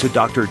email to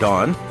Dr.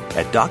 Dawn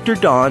at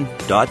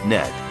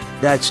drdawn.net.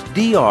 That's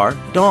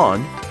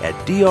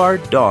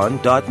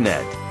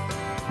drdawn@drdawn.net.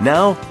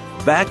 Now,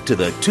 back to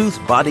the Tooth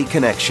Body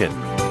Connection.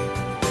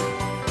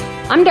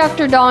 I'm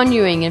Dr. Dawn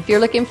Ewing. If you're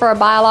looking for a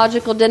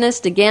biological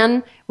dentist,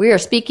 again, we are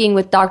speaking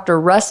with Dr.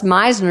 Russ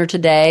Meisner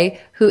today,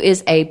 who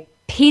is a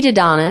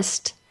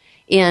pedodontist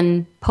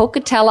in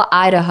Pocatello,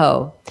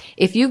 Idaho.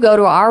 If you go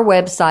to our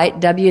website,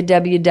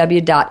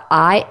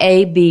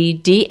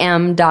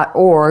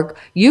 www.iabdm.org,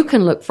 you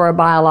can look for a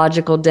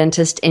biological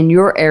dentist in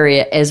your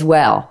area as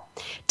well.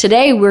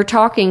 Today, we're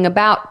talking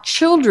about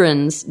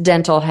children's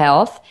dental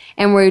health,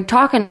 and we're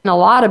talking a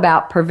lot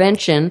about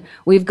prevention.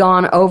 We've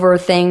gone over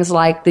things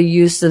like the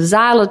use of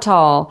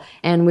xylitol,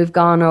 and we've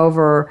gone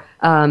over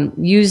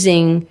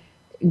using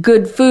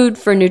good food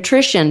for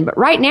nutrition. But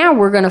right now,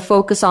 we're going to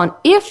focus on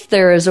if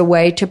there is a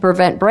way to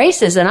prevent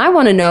braces. And I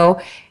want to know,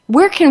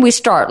 where can we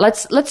start?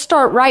 Let's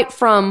start right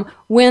from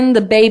when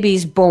the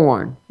baby's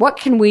born. What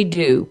can we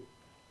do?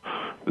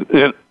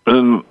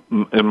 In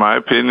my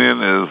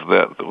opinion, is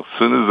that as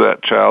soon as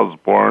that child's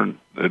born,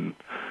 and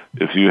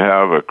if you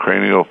have a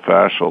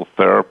craniofacial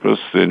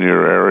therapist in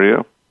your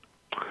area.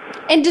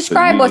 And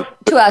describe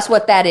to us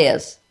what that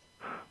is.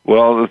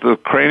 Well, the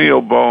cranial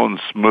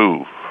bones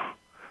move,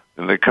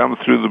 and they come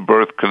through the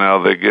birth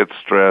canal, they get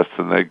stressed,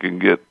 and they can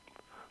get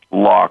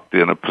locked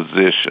in a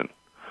position.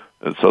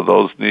 And so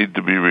those need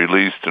to be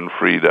released and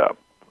freed up,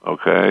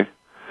 okay?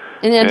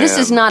 And this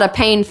is not a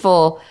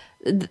painful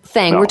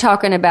thing. No. We're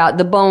talking about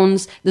the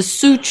bones, the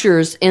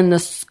sutures in the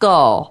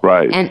skull.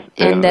 Right.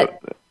 And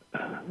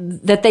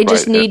that they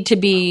just need to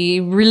be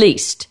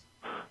released.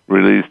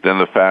 Released, and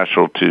the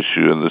fascial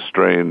tissue and the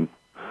strain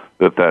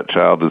that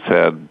child has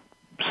had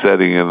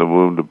setting in the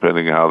womb,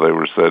 depending on how they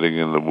were setting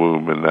in the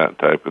womb and that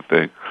type of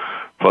thing,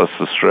 plus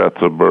the stress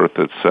of birth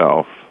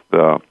itself.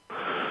 The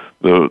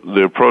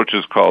approach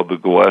is called the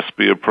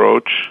Gillespie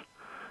approach,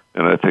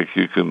 and I think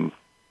you can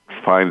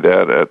find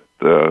that at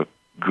the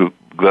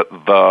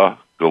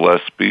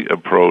Gillespie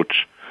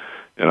approach,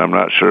 and I'm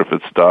not sure if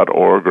it's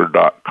 .org or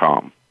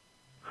 .com.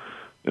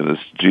 And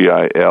it's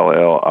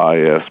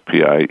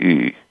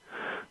Gillispie.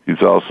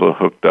 He's also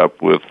hooked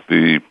up with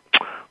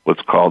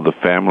what's called the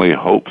Family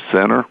Hope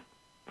Center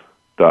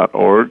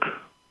 .org,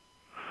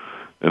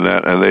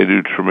 and they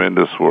do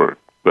tremendous work.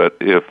 But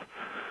if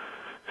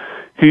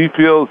he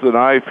feels and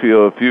I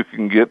feel, if you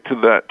can get to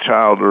that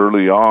child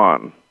early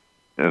on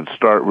and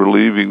start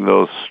relieving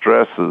those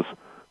stresses,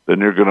 then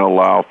you're going to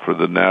allow for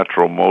the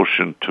natural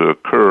motion to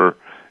occur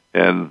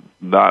and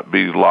not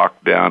be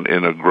locked down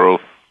in a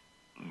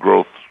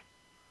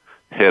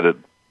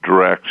growth-headed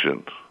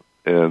direction.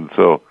 And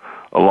so,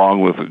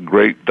 along with a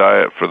great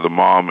diet for the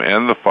mom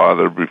and the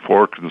father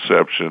before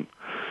conception,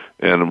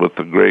 and with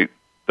a great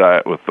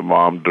diet with the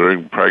mom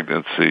during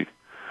pregnancy,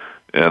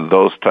 and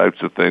those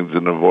types of things,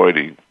 and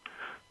avoiding,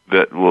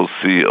 that we'll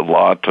see a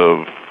lot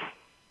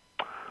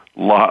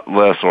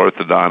less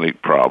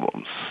orthodontic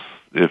problems.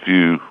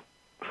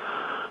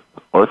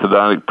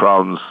 Orthodontic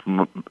problems,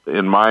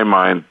 in my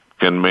mind,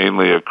 can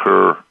mainly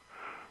occur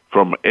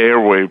from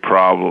airway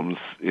problems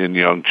in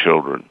young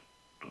children.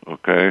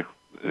 Okay,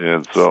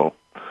 and so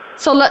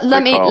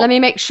let me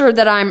make sure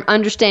that I'm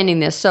understanding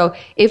this. So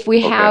if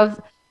we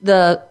have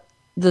the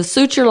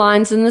suture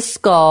lines in the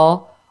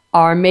skull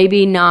are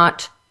maybe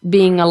not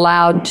being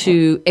allowed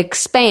to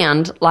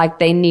expand like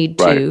they need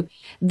to,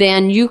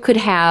 then you could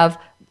have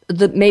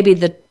maybe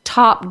the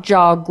top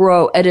jaw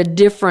grow at a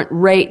different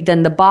rate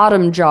than the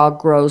bottom jaw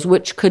grows,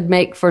 which could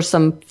make for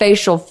some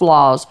facial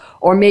flaws,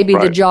 or maybe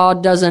the jaw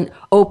doesn't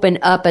open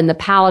up and the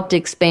palate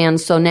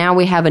expands, so now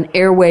we have an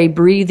airway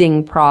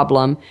breathing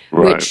problem,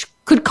 which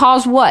could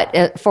cause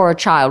what for a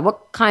child?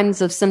 What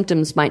kinds of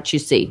symptoms might you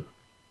see?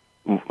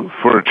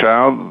 For a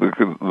child,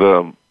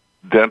 the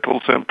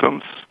dental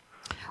symptoms?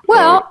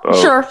 Well,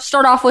 sure.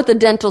 Start off with the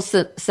dental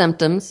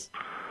symptoms.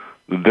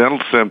 The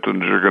dental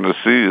symptoms you're going to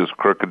see is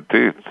crooked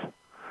teeth.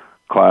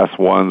 Class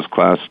 1s,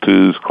 Class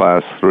 2s,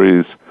 Class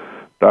 3s.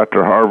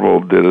 Dr.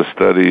 Harville did a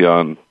study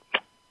on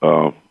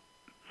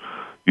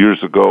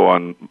years ago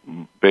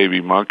on baby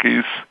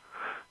monkeys,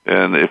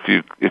 and if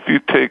you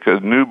take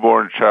a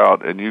newborn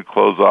child and you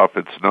close off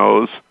its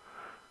nose,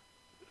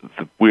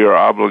 we are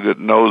obligate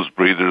nose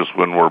breathers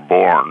when we're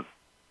born,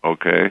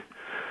 okay?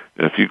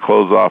 If you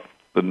close off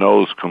the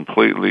nose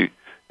completely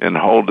and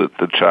hold it,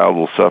 the child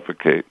will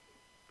suffocate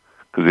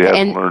because he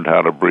hasn't learned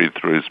how to breathe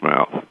through his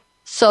mouth.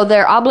 So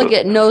they're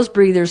obligate nose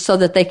breathers so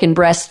that they can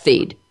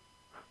breastfeed.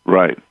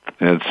 Right.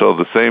 And so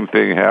the same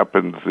thing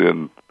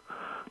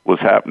was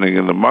happening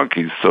in the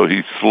monkeys. So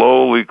he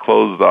slowly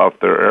closed off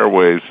their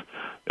airways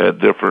at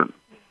different,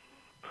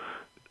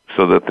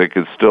 so that they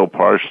could still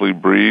partially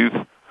breathe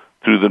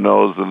through the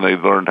nose, and they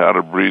learned how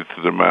to breathe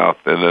through the mouth.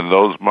 And then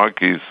those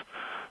monkeys,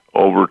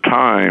 over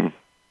time,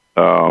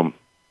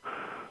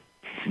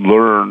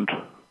 learned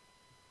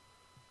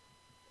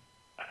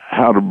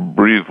how to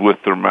breathe with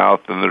their mouth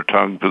and their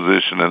tongue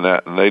position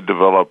and they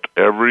developed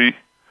every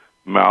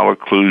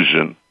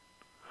malocclusion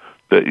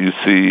that you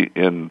see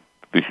in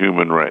the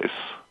human race.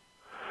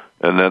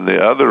 And then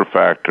the other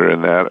factor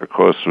in that, of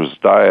course, was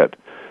diet.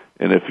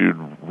 And if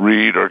you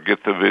read or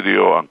get the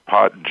video on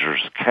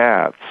Pottinger's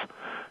cats,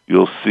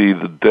 you'll see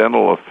the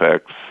dental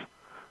effects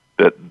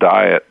that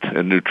diet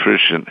and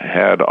nutrition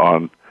had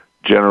on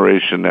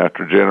generation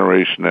after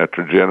generation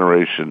after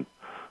generation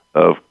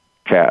of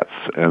cats.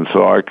 And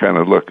so I kind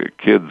of look at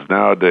kids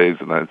nowadays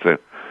and I say,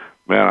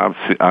 man,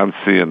 I'm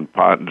seeing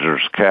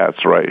Pottinger's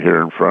cats right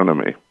here in front of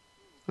me.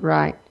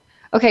 Right.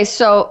 Okay,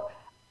 so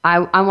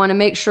I want to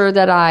make sure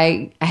that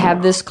I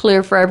have this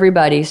clear for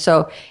everybody.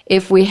 So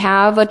if we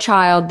have a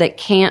child that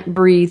can't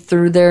breathe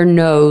through their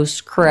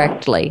nose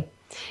correctly,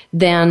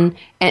 then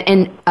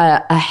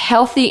a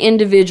healthy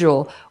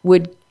individual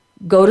would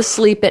go to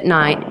sleep at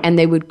night and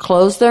they would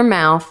close their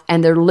mouth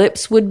and their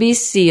lips would be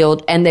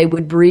sealed and they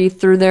would breathe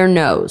through their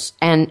nose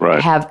and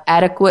have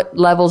adequate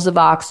levels of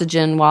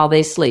oxygen while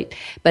they sleep.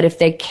 But if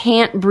they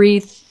can't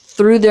breathe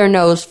through their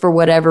nose for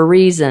whatever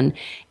reason,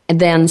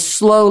 then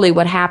slowly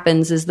what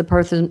happens is the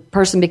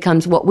person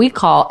becomes what we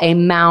call a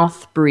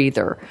mouth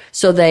breather.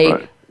 So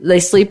they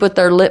sleep with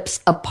their lips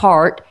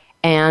apart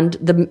and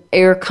the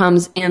air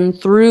comes in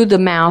through the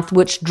mouth,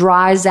 which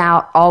dries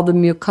out all the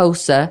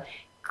mucosa,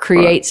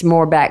 creates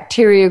more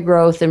bacteria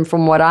growth, and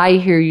from what I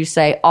hear you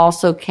say,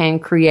 also can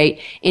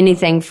create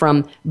anything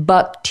from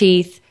buck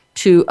teeth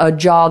to a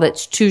jaw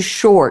that's too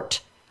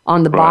short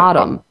on the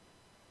bottom.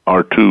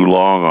 Or too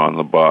long on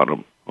the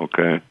bottom,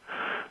 okay?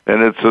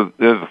 And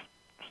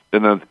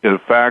in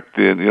fact,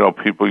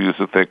 people used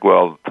to think,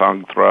 well,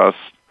 tongue thrust.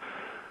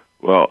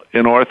 Well,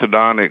 in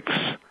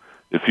orthodontics,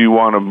 if you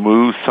want to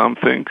move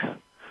something,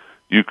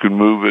 you can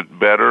move it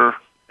better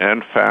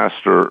and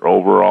faster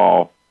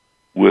overall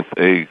with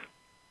a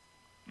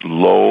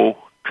low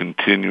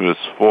continuous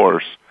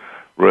force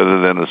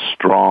rather than a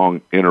strong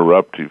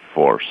interruptive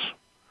force,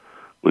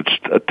 which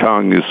a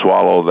tongue, you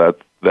swallow that,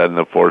 then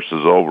the force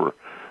is over.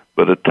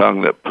 But a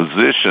tongue that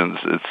positions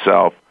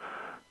itself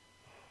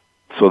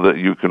so that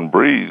you can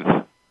breathe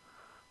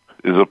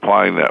is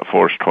applying that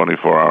force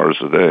 24 hours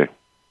a day.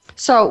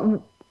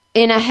 So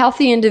in a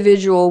healthy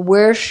individual,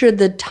 where should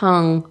the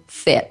tongue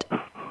fit?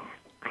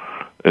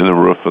 In the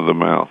roof of the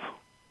mouth.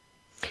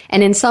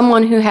 And in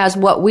someone who has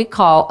what we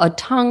call a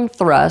tongue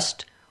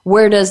thrust,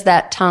 where does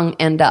that tongue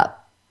end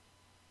up?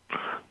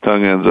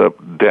 Tongue ends up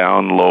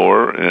down,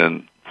 lower,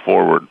 and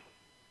forward.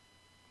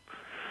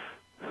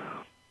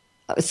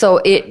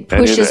 So it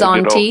pushes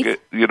on teeth?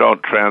 You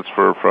don't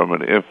transfer from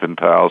an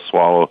infantile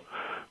swallow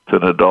to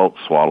an adult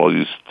swallow.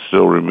 You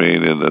still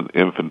remain in an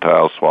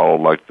infantile swallow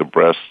like the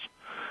breast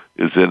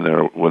is in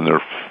there when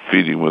they're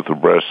feeding with the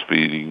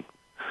breastfeeding.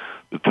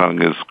 The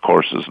tongue, of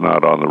course, is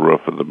not on the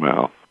roof of the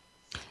mouth.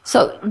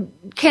 So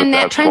can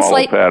that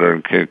translate? Swallow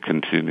pattern can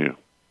continue.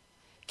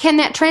 Can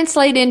that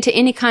translate into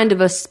any kind of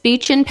a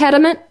speech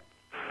impediment?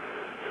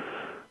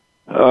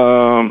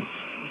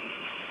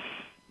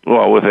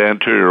 Well, with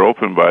anterior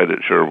open bite, it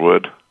sure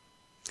would.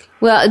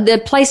 Well, the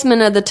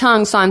placement of the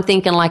tongue, so I'm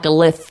thinking like a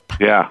lisp.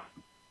 Yeah.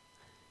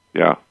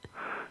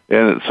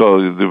 And so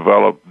you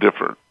develop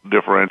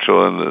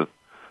differential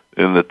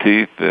in the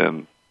teeth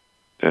and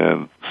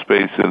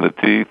space in the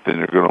teeth, and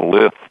you're going to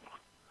lisp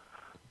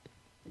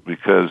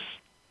because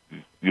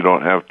you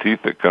don't have teeth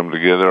that come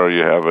together, or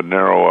you have a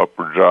narrow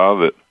upper jaw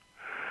that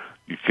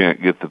you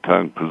can't get the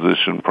tongue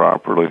positioned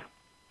properly.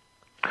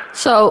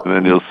 So, and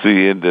then you'll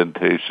see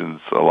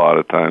indentations a lot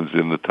of times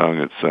in the tongue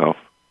itself.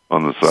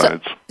 on the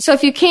sides. So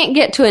if you can't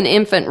get to an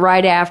infant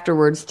right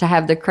afterwards to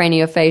have the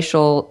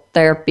craniofacial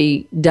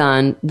therapy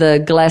done,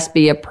 the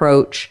Gillespie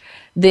approach,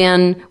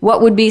 then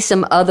what would be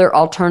some other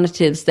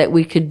alternatives that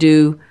we could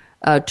do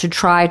to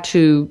try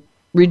to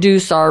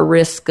reduce our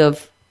risk of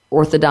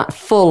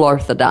full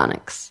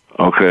orthodontics?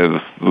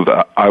 Okay,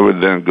 I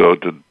would then go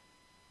to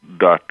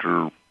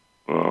Dr.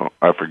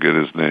 I forget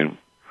his name.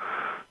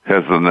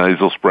 Has the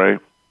nasal spray,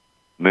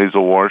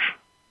 nasal wash,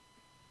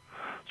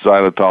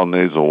 xylitol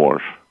nasal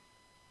wash.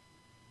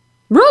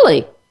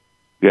 Really?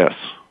 Yes.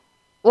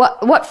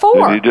 What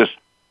for? And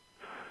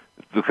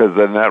because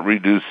then that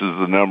reduces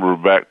the number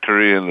of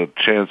bacteria and the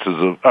chances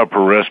of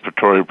upper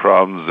respiratory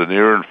problems and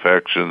ear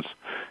infections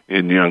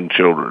in young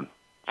children.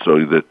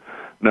 So that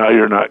now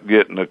you're not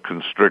getting a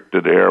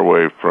constricted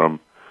airway from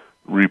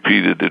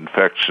repeated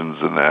infections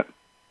and that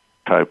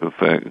type of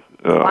thing.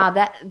 Wow,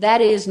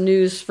 that is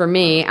news for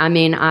me. I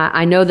mean,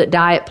 I know that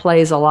diet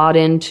plays a lot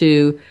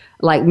into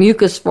like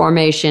mucus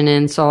formation,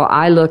 and so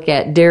I look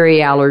at dairy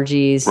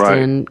allergies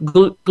and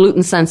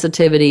gluten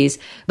sensitivities.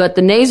 But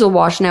the nasal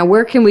wash, now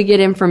where can we get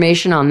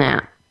information on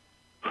that?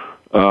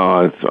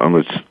 I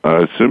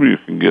assume you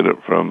can get it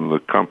from the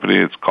company.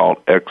 It's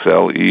called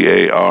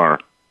XLEAR.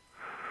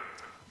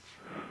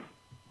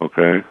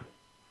 Okay.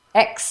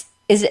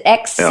 Is it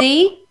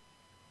XC?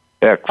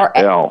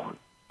 XL.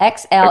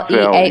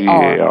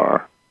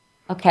 XLEAR.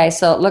 Okay,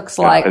 so it looks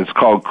like it's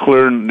called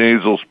Clear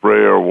Nasal Spray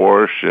or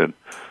Wash, and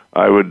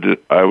I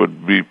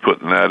would be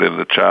putting that in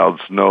the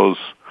child's nose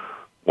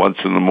once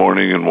in the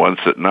morning and once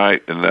at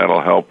night, and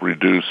that'll help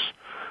reduce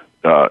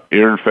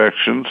ear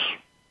infections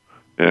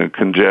and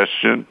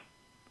congestion,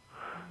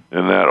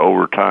 and that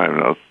over time.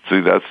 Now,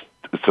 see,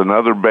 it's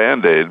another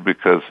Band-Aid,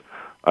 because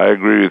I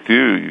agree with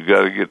you. You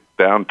got to get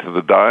down to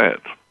the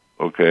diet,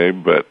 okay?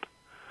 But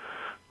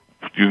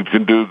you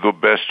can do the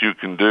best you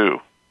can do,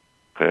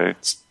 okay?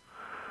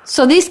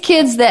 So these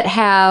kids that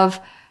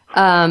have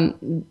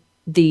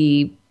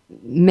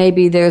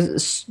maybe their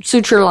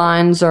suture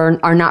lines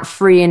are not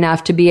free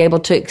enough to be able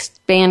to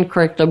expand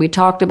correctly. We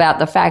talked about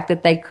the fact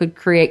that they could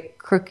create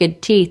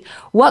crooked teeth.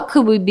 What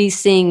could we be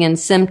seeing in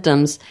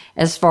symptoms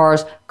as far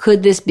as,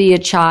 could this be a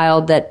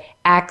child that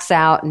acts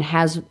out and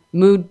has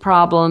mood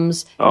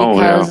problems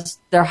because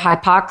they're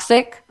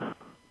hypoxic?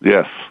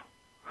 Yes.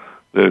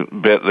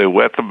 They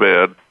wet the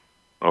bed,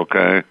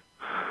 okay?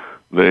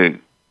 They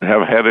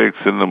have headaches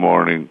in the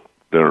morning.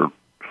 They're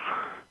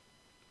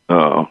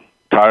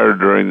tired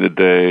during the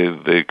day.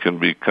 They can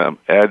become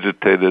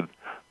agitated.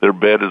 Their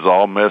bed is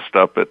all messed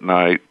up at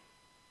night,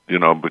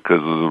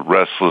 because of the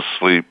restless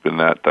sleep and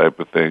that type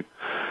of thing.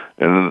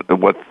 And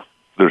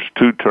there's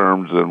two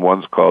terms, and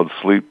one's called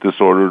sleep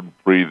disordered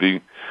breathing.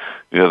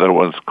 The other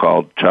one's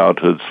called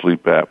childhood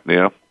sleep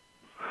apnea.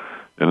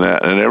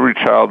 And every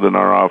child in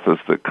our office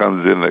that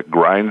comes in that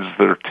grinds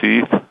their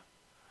teeth,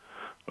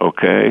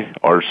 okay,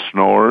 or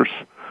snores,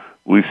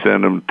 we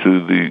send them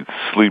to the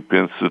Sleep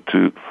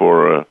Institute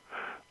for a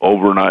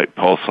overnight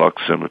pulse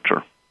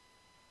oximeter.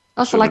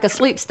 Also like a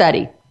sleep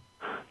study.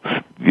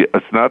 Yeah,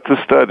 it's not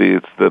the study.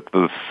 It's that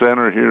the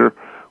center here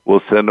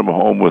will send them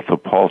home with a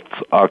pulse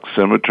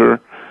oximeter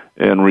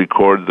and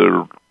record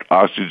their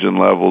oxygen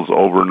levels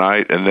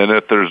overnight. And then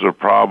if there's a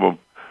problem,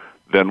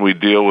 then we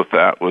deal with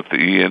that with the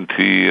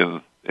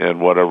ENT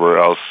and whatever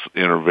else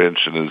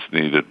intervention is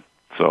needed.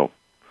 So,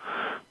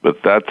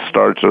 but that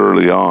starts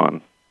early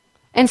on.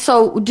 And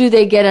so do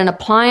they get an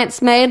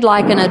appliance made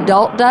like an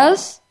adult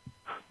does?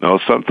 No,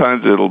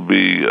 sometimes it'll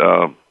be,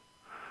 of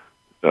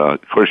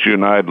course, you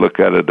and I'd look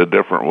at it a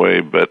different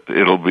way, but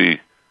it'll be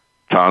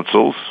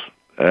tonsils,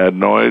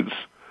 adenoids,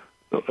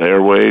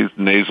 airways,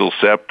 nasal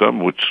septum,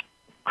 which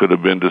could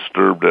have been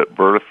disturbed at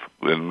birth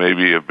and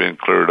maybe have been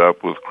cleared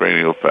up with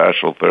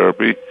craniofacial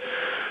therapy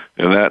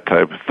and that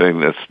type of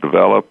thing that's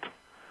developed.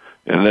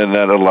 And then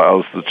that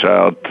allows the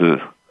child to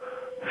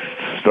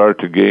start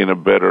to gain a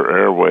better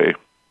airway.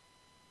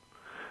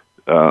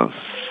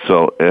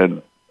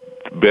 And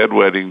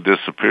bedwetting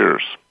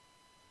disappears.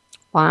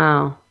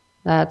 Wow,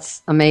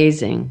 that's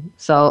amazing.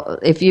 So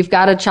if you've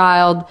got a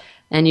child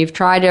and you've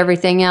tried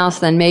everything else,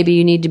 then maybe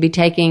you need to be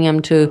taking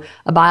them to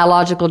a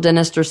biological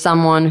dentist or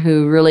someone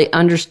who really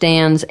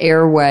understands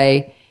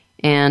airway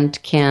and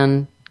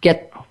can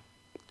get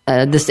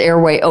this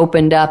airway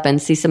opened up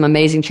and see some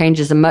amazing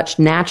changes, a much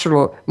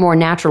more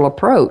natural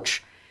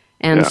approach,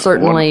 and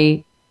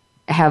certainly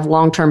have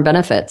long-term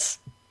benefits.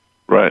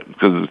 Right,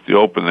 because if you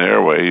open the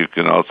airway, you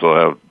can also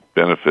have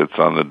benefits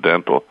on the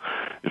dental.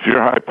 If you're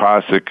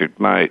hypoxic at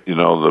night, the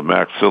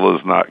maxilla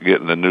is not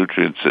getting the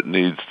nutrients it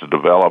needs to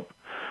develop,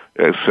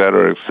 et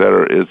cetera, et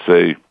cetera.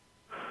 It's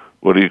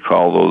what do you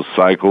call those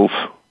cycles?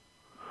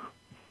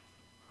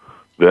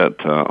 That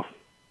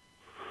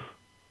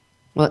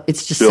well,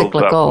 it's just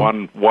cyclical.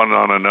 Up one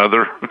on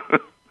another.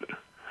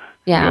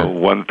 Yeah.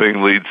 One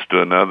thing leads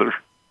to another.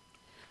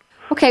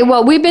 Okay,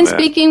 well, we've been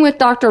speaking with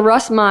Dr.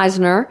 Russ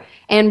Meisner,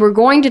 and we're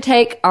going to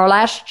take our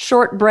last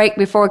short break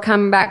before we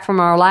come back from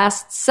our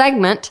last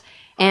segment,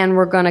 and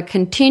we're going to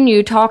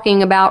continue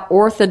talking about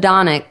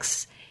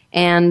orthodontics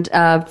and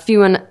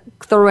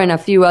throw in a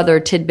few other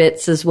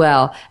tidbits as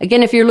well.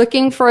 Again, if you're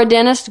looking for a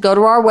dentist, go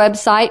to our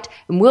website,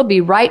 and we'll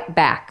be right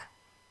back.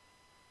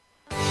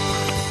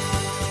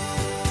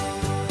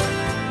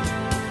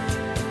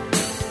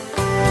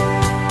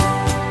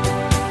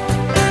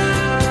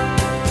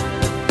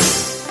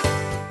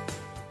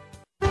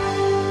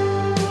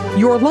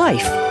 Your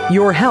life,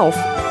 your health,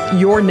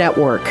 your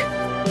network.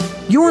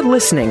 You're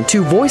listening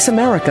to Voice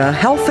America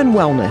Health and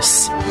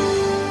Wellness.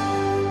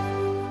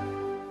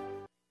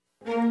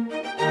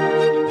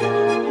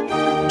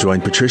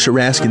 Join Patricia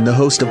Raskin, the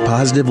host of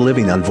Positive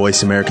Living on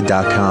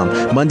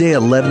VoiceAmerica.com, Monday at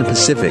 11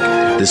 Pacific.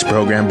 This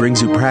program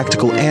brings you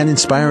practical and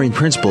inspiring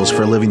principles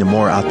for living a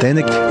more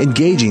authentic,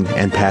 engaging,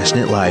 and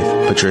passionate life.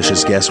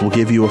 Patricia's guests will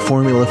give you a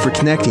formula for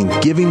connecting,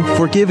 giving,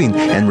 forgiving,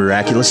 and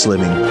miraculous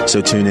living. So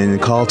tune in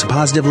and call to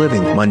Positive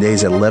Living,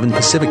 Mondays at 11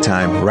 Pacific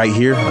Time, right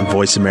here on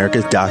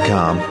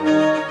VoiceAmerica.com.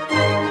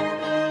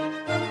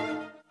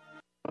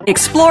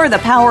 Explore the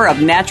power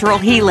of natural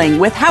healing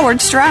with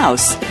Howard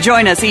Strauss.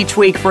 Join us each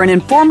week for an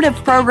informative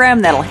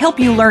program that'll help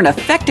you learn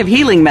effective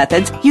healing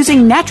methods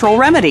using natural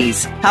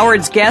remedies.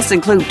 Howard's guests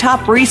include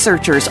top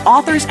researchers,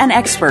 authors, and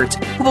experts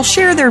who will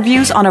share their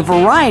views on a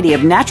variety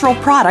of natural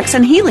products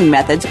and healing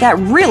methods that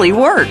really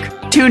work.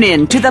 Tune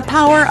in to The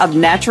Power of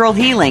Natural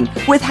Healing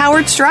with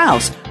Howard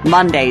Strauss,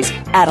 Mondays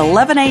at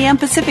 11 a.m.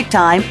 Pacific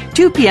Time,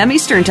 2 p.m.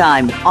 Eastern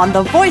Time on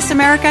the Voice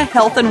America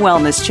Health and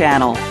Wellness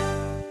Channel.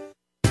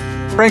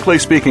 Frankly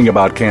Speaking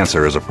About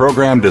Cancer is a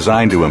program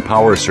designed to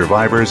empower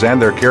survivors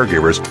and their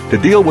caregivers to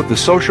deal with the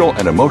social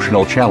and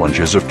emotional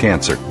challenges of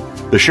cancer.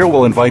 The show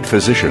will invite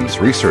physicians,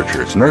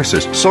 researchers,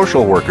 nurses,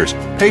 social workers,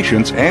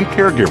 patients, and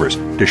caregivers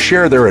to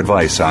share their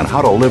advice on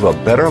how to live a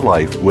better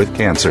life with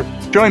cancer.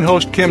 Join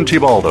host Kim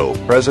Tibaldo,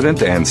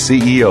 President and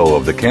CEO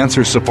of the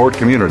Cancer Support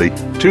Community,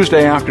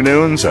 Tuesday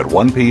afternoons at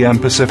 1 p.m.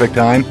 Pacific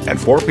Time and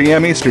 4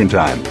 p.m. Eastern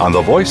Time on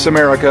the Voice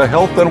America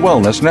Health and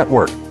Wellness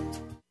Network.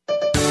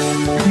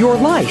 Your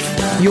life,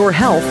 your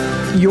health,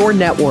 your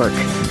network.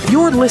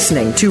 You're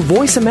listening to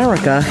Voice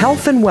America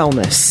Health and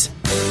Wellness.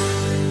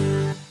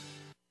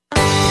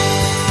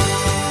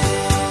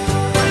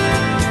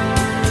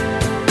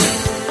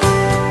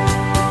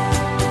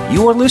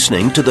 You are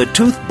listening to the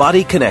Tooth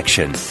Body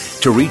Connection.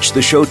 To reach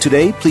the show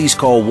today, please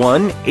call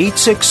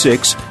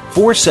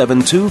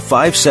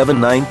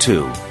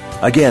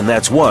 1-866-472-5792. Again,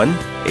 that's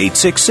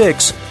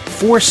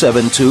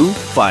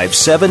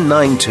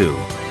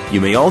 1-866-472-5792. You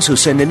may also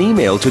send an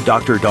email to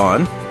Dr.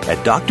 Dawn at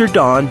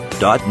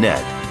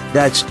drdawn.net.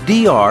 That's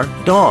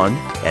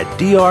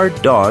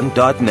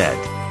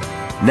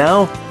drdawn@drdawn.net.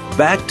 Now,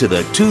 back to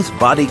the Tooth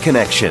Body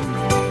Connection.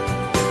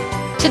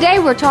 Today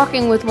we're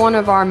talking with one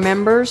of our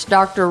members,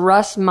 Dr.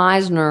 Russ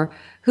Meisner,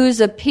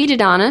 who's a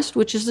pediodontist,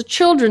 which is a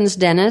children's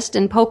dentist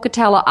in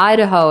Pocatello,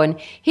 Idaho. And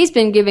he's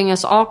been giving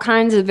us all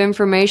kinds of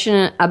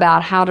information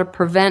about how to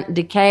prevent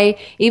decay,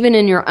 even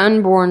in your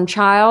unborn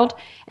child,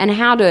 and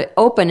how to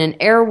open an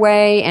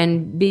airway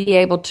and be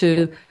able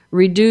to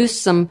reduce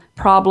some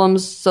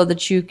problems so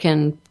that you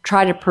can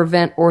try to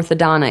prevent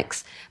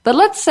orthodontics. But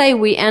let's say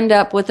we end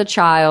up with a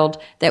child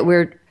that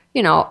we're,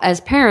 as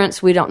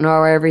parents, we don't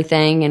know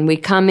everything, and we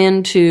come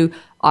into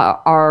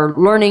our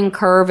learning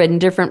curve in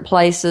different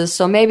places.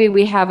 So maybe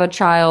we have a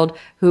child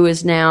who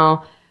is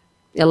now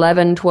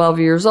 11, 12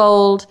 years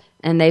old,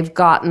 and they've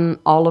gotten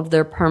all of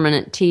their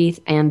permanent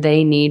teeth, and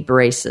they need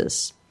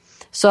braces.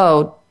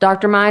 So,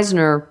 Dr.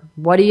 Meisner,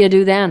 what do you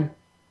do then?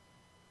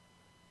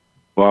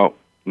 Well,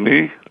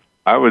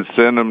 I would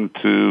send them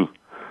to,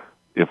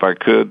 if I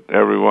could,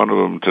 every one of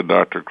them to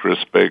Dr.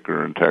 Chris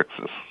Baker in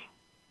Texas.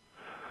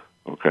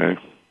 Okay?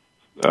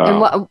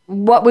 And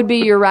what would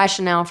be your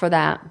rationale for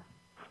that?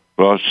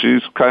 Well,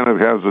 she's kind of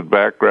has a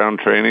background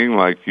training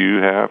like you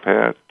have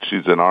had.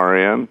 She's an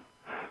RN.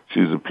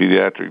 She's a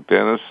pediatric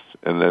dentist,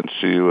 and then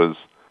she was,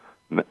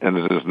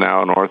 and is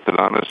now an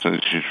orthodontist,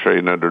 and she's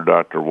trained under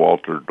Dr.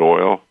 Walter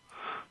Doyle,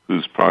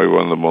 who's probably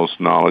one of the most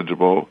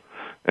knowledgeable,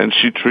 and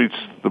she treats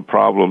the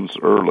problems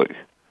early,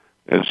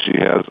 and she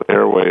has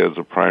airway as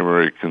a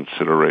primary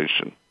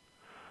consideration.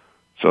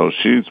 So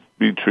she's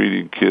be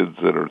treating kids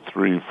that are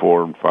 3,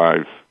 4, and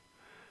 5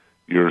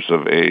 years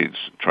of age,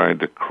 trying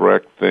to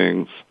correct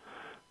things,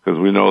 because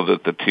we know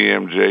that the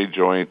TMJ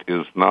joint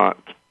is not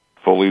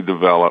fully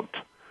developed,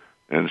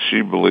 and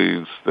she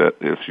believes that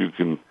if you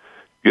can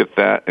get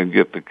that and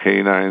get the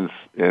canines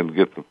and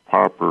get the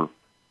proper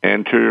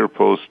anterior,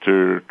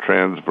 posterior,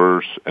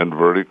 transverse, and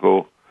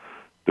vertical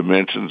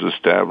dimensions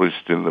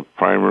established in the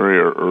primary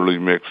or early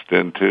mixed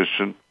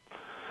dentition,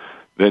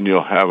 then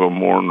you'll have a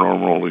more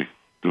normally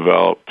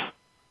developed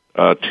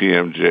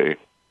TMJ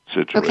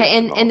situation. Okay,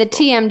 and the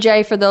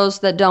TMJ, for those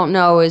that don't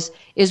know, is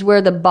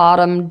where the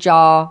bottom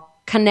jaw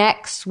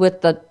connects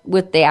with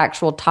the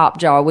actual top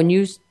jaw. When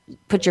you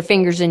put your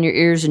fingers in your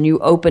ears and you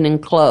open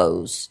and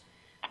close,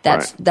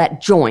 that's right.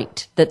 That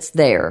joint that's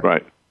there.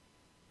 Right.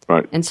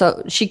 And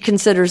so she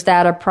considers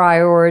that a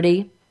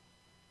priority?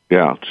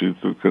 Yeah, she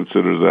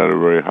considers that a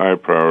very high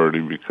priority,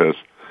 because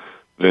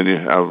then you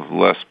have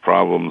less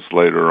problems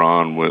later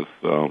on with,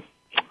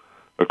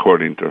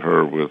 according to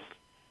her, with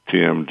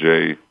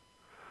TMJ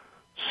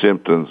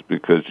symptoms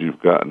because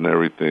you've gotten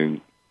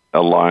everything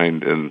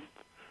aligned and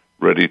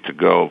ready to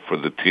go for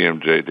the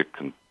TMJ to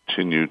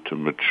continue to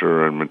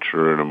mature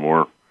in a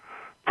more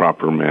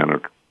proper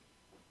manner.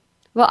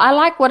 Well, I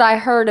like what I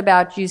heard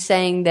about you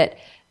saying that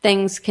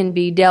things can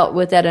be dealt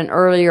with at an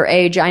earlier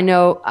age. I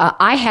know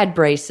I had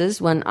braces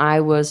when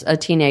I was a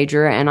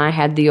teenager, and I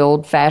had the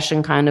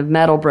old-fashioned kind of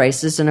metal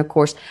braces. And, of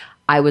course,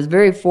 I was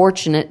very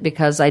fortunate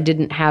because I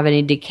didn't have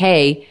any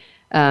decay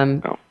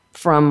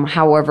from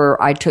however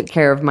I took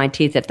care of my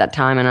teeth at that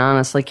time. And I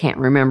honestly can't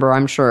remember.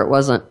 I'm sure it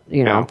wasn't,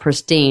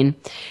 pristine.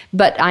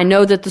 But I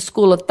know that the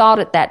school of thought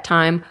at that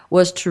time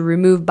was to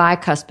remove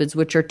bicuspids,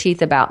 which are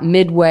teeth about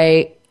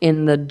midway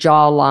in the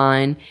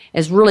jawline.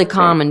 It's really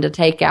common to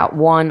take out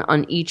one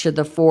on each of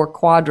the 4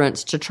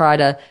 quadrants to try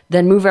to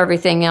then move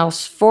everything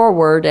else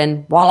forward,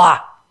 and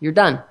voila, you're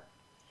done.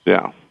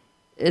 Yeah.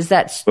 Is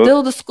that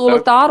still the school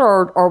of thought,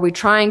 or are we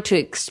trying to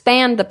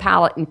expand the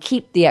palate and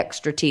keep the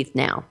extra teeth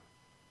now?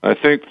 I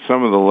think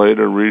some of the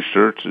later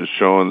research is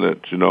showing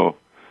that,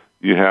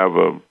 you have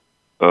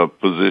a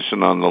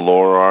position on the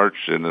lower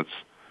arch, and it's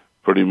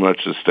pretty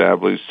much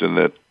established, and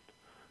that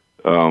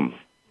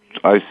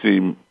I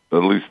see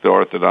at least the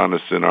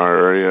orthodontists in our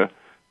area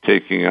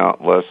taking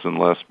out less and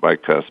less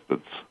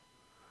bicuspids,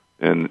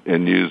 and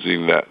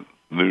using that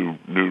new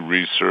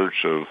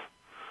research of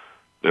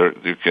there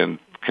you can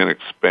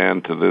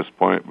expand to this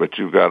point, but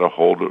you've got to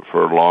hold it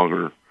for a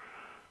longer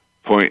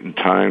point in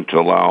time to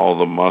allow all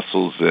the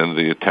muscles and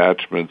the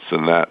attachments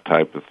and that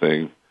type of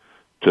thing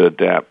to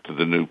adapt to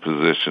the new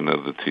position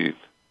of the teeth.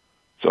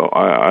 So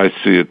I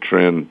see a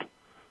trend,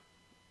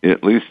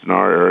 at least in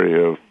our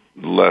area, of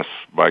less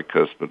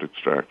bicuspid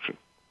extraction.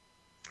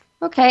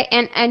 Okay,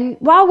 and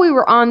while we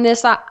were on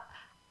this,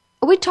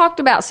 we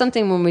talked about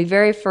something when we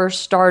very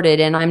first started,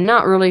 and I'm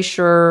not really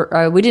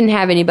sure, we didn't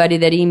have anybody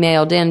that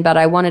emailed in, but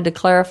I wanted to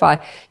clarify.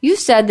 You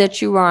said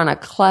that you were on a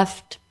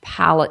cleft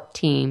palate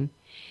team.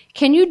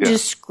 Can you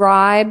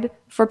describe,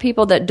 for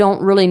people that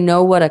don't really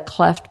know what a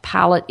cleft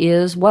palate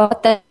is,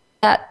 what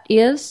that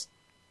is?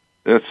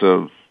 It's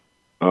a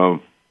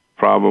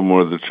problem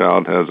where the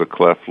child has a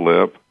cleft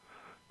lip,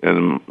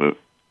 and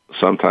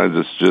sometimes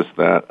it's just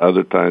that.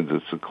 Other times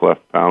it's a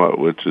cleft palate,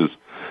 which is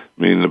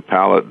mean the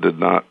palate did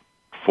not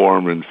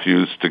form and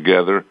fuse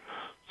together,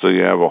 so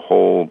you have a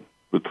hole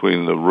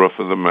between the roof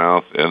of the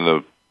mouth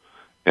and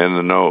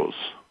the nose,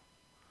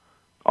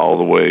 all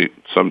the way,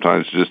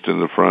 sometimes just in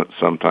the front,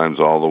 sometimes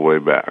all the way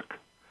back.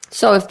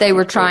 So if they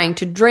were trying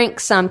to drink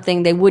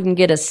something, they wouldn't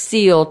get a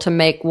seal to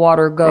make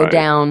water go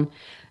down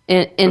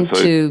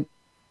into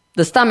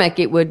the stomach.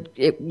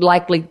 It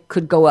likely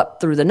could go up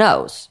through the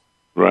nose.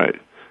 Right.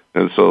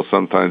 And so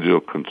sometimes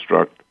you'll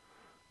construct,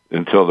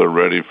 until they're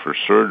ready for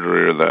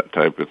surgery or that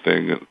type of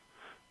thing,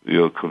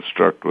 you'll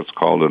construct what's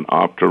called an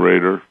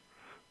obturator,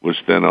 which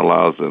then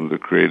allows them to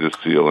create a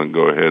seal and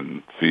go ahead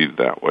and feed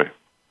that way.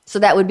 So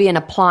that would be an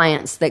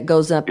appliance that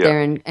goes up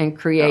there and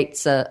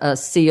creates a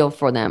seal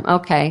for them.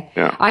 Okay.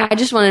 Yeah. I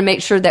just wanted to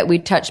make sure that we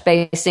touch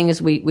basing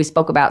as we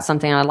spoke about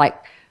something. I'd like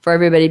for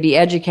everybody to be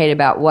educated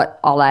about what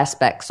all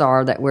aspects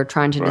are that we're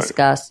trying to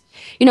discuss.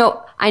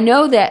 I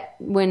know that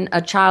when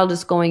a child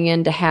is going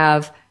in to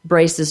have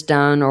braces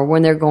done, or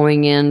when they're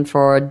going in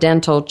for a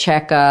dental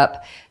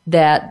checkup,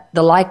 that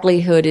the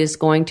likelihood is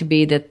going to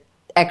be that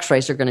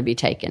x-rays are going to be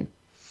taken.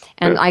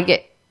 And I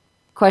get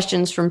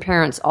questions from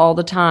parents all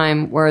the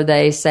time where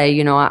they say,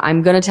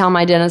 I'm going to tell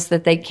my dentist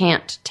that they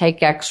can't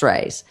take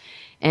x-rays.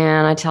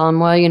 And I tell them,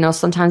 well,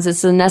 sometimes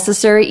it's a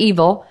necessary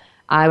evil.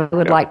 I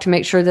would like to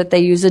make sure that they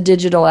use a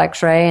digital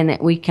x-ray and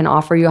that we can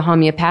offer you a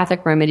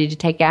homeopathic remedy to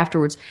take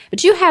afterwards. But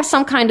do you have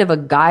some kind of a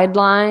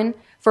guideline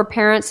for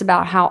parents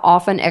about how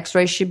often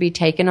x-rays should be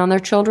taken on their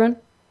children?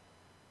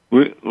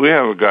 We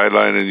have a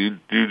guideline, and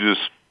you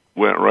just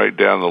went right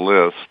down the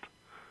list.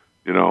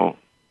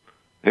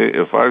 Hey,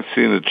 if I've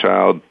seen a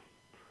child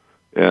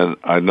and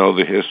I know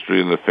the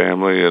history in the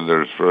family and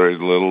there's very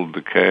little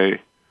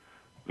decay,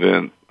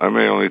 then I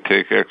may only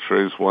take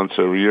x-rays once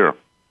every year.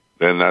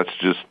 Then that's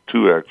just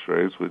 2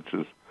 x-rays, which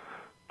is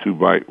 2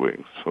 bite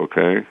wings,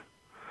 okay?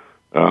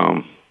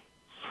 The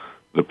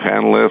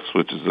panelists,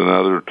 which is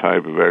another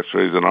type of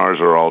x-rays, and ours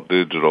are all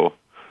digital.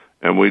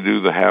 And we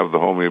do have the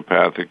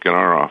homeopathic in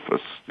our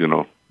office,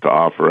 to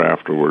offer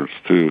afterwards,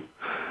 too.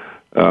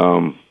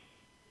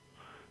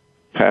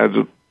 Pads,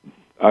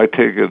 I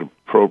take it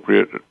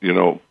appropriate,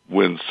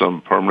 when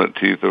some permanent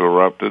teeth have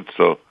erupted,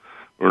 so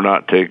we're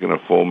not taking a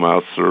full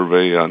mouth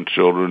survey on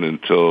children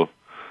until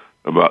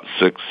about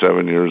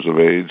 6-7 years of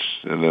age,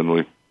 and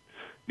then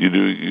you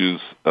do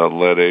use a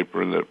lead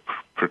apron that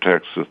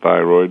protects the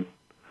thyroid.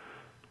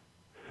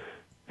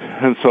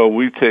 And so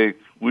we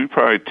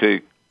probably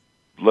take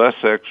less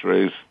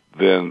x-rays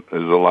than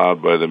is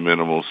allowed by the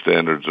minimal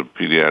standards of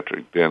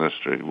pediatric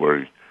dentistry,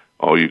 where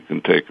you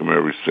can take them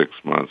every 6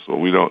 months. Well,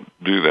 we don't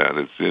do that.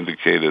 It's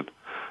indicated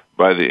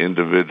by the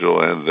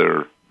individual and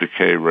their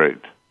decay rate.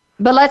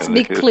 But let's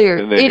be clear,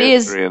 it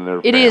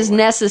is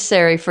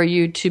necessary for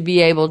you to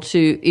be able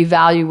to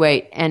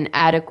evaluate and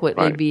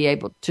adequately be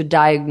able to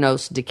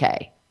diagnose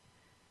decay.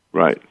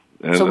 Right.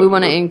 So we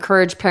want to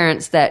encourage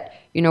parents that,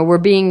 we're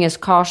being as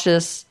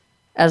cautious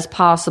as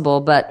possible,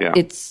 but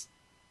it's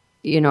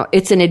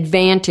an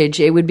advantage.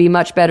 It would be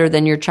much better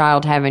than your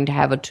child having to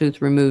have a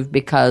tooth removed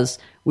because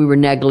we were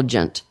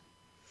negligent.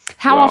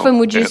 How often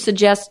would you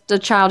suggest a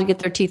child get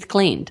their teeth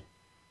cleaned?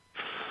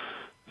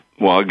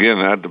 Well, again,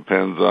 that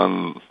depends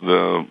on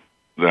those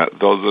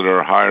that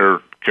are higher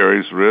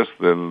caries risk,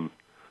 then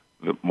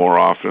more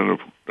often,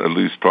 at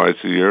least twice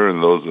a year,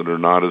 and those that are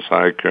not as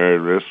high carie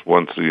risk,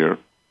 once a year.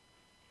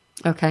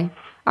 Okay.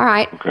 All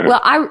right. Okay.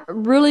 Well, I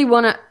really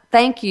want to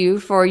thank you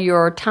for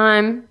your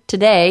time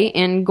today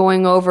in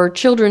going over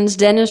children's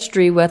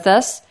dentistry with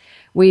us.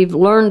 We've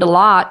learned a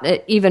lot,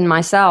 even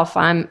myself.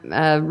 I'm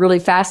really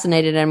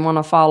fascinated and want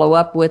to follow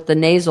up with the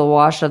nasal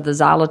wash of the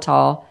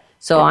xylitol,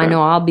 so I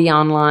know I'll be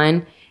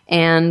online.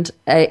 And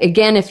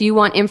again, if you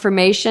want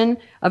information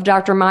of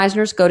Dr.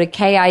 Meisner's, go to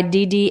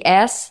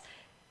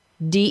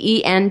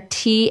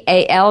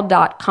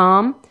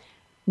KIDDSDENTAL.com.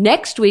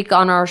 Next week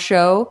on our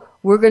show,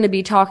 we're going to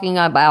be talking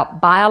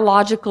about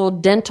biological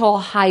dental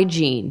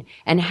hygiene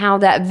and how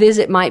that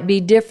visit might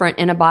be different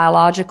in a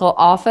biological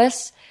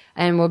office.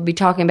 And we'll be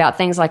talking about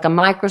things like a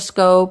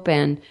microscope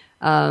and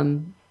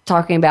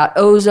talking about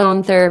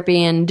ozone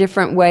therapy and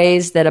different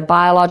ways that a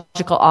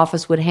biological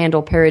office would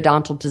handle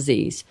periodontal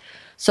disease.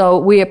 So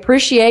we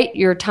appreciate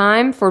your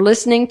time for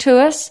listening to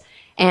us.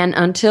 And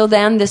until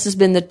then, this has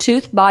been the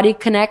Tooth Body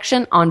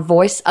Connection on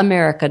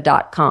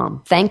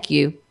VoiceAmerica.com. Thank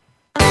you.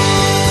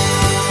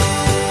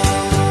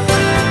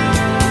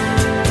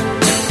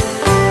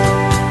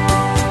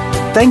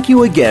 Thank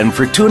you again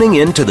for tuning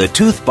in to the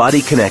Tooth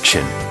Body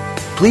Connection.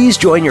 Please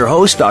join your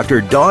host,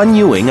 Dr. Dawn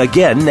Ewing,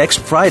 again next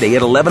Friday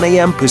at 11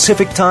 a.m.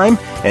 Pacific Time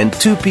and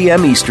 2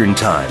 p.m. Eastern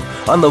Time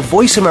on the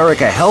Voice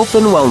America Health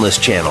and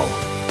Wellness Channel.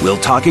 We'll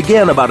talk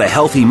again about a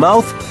healthy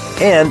mouth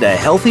and a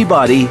healthy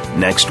body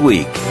next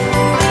week.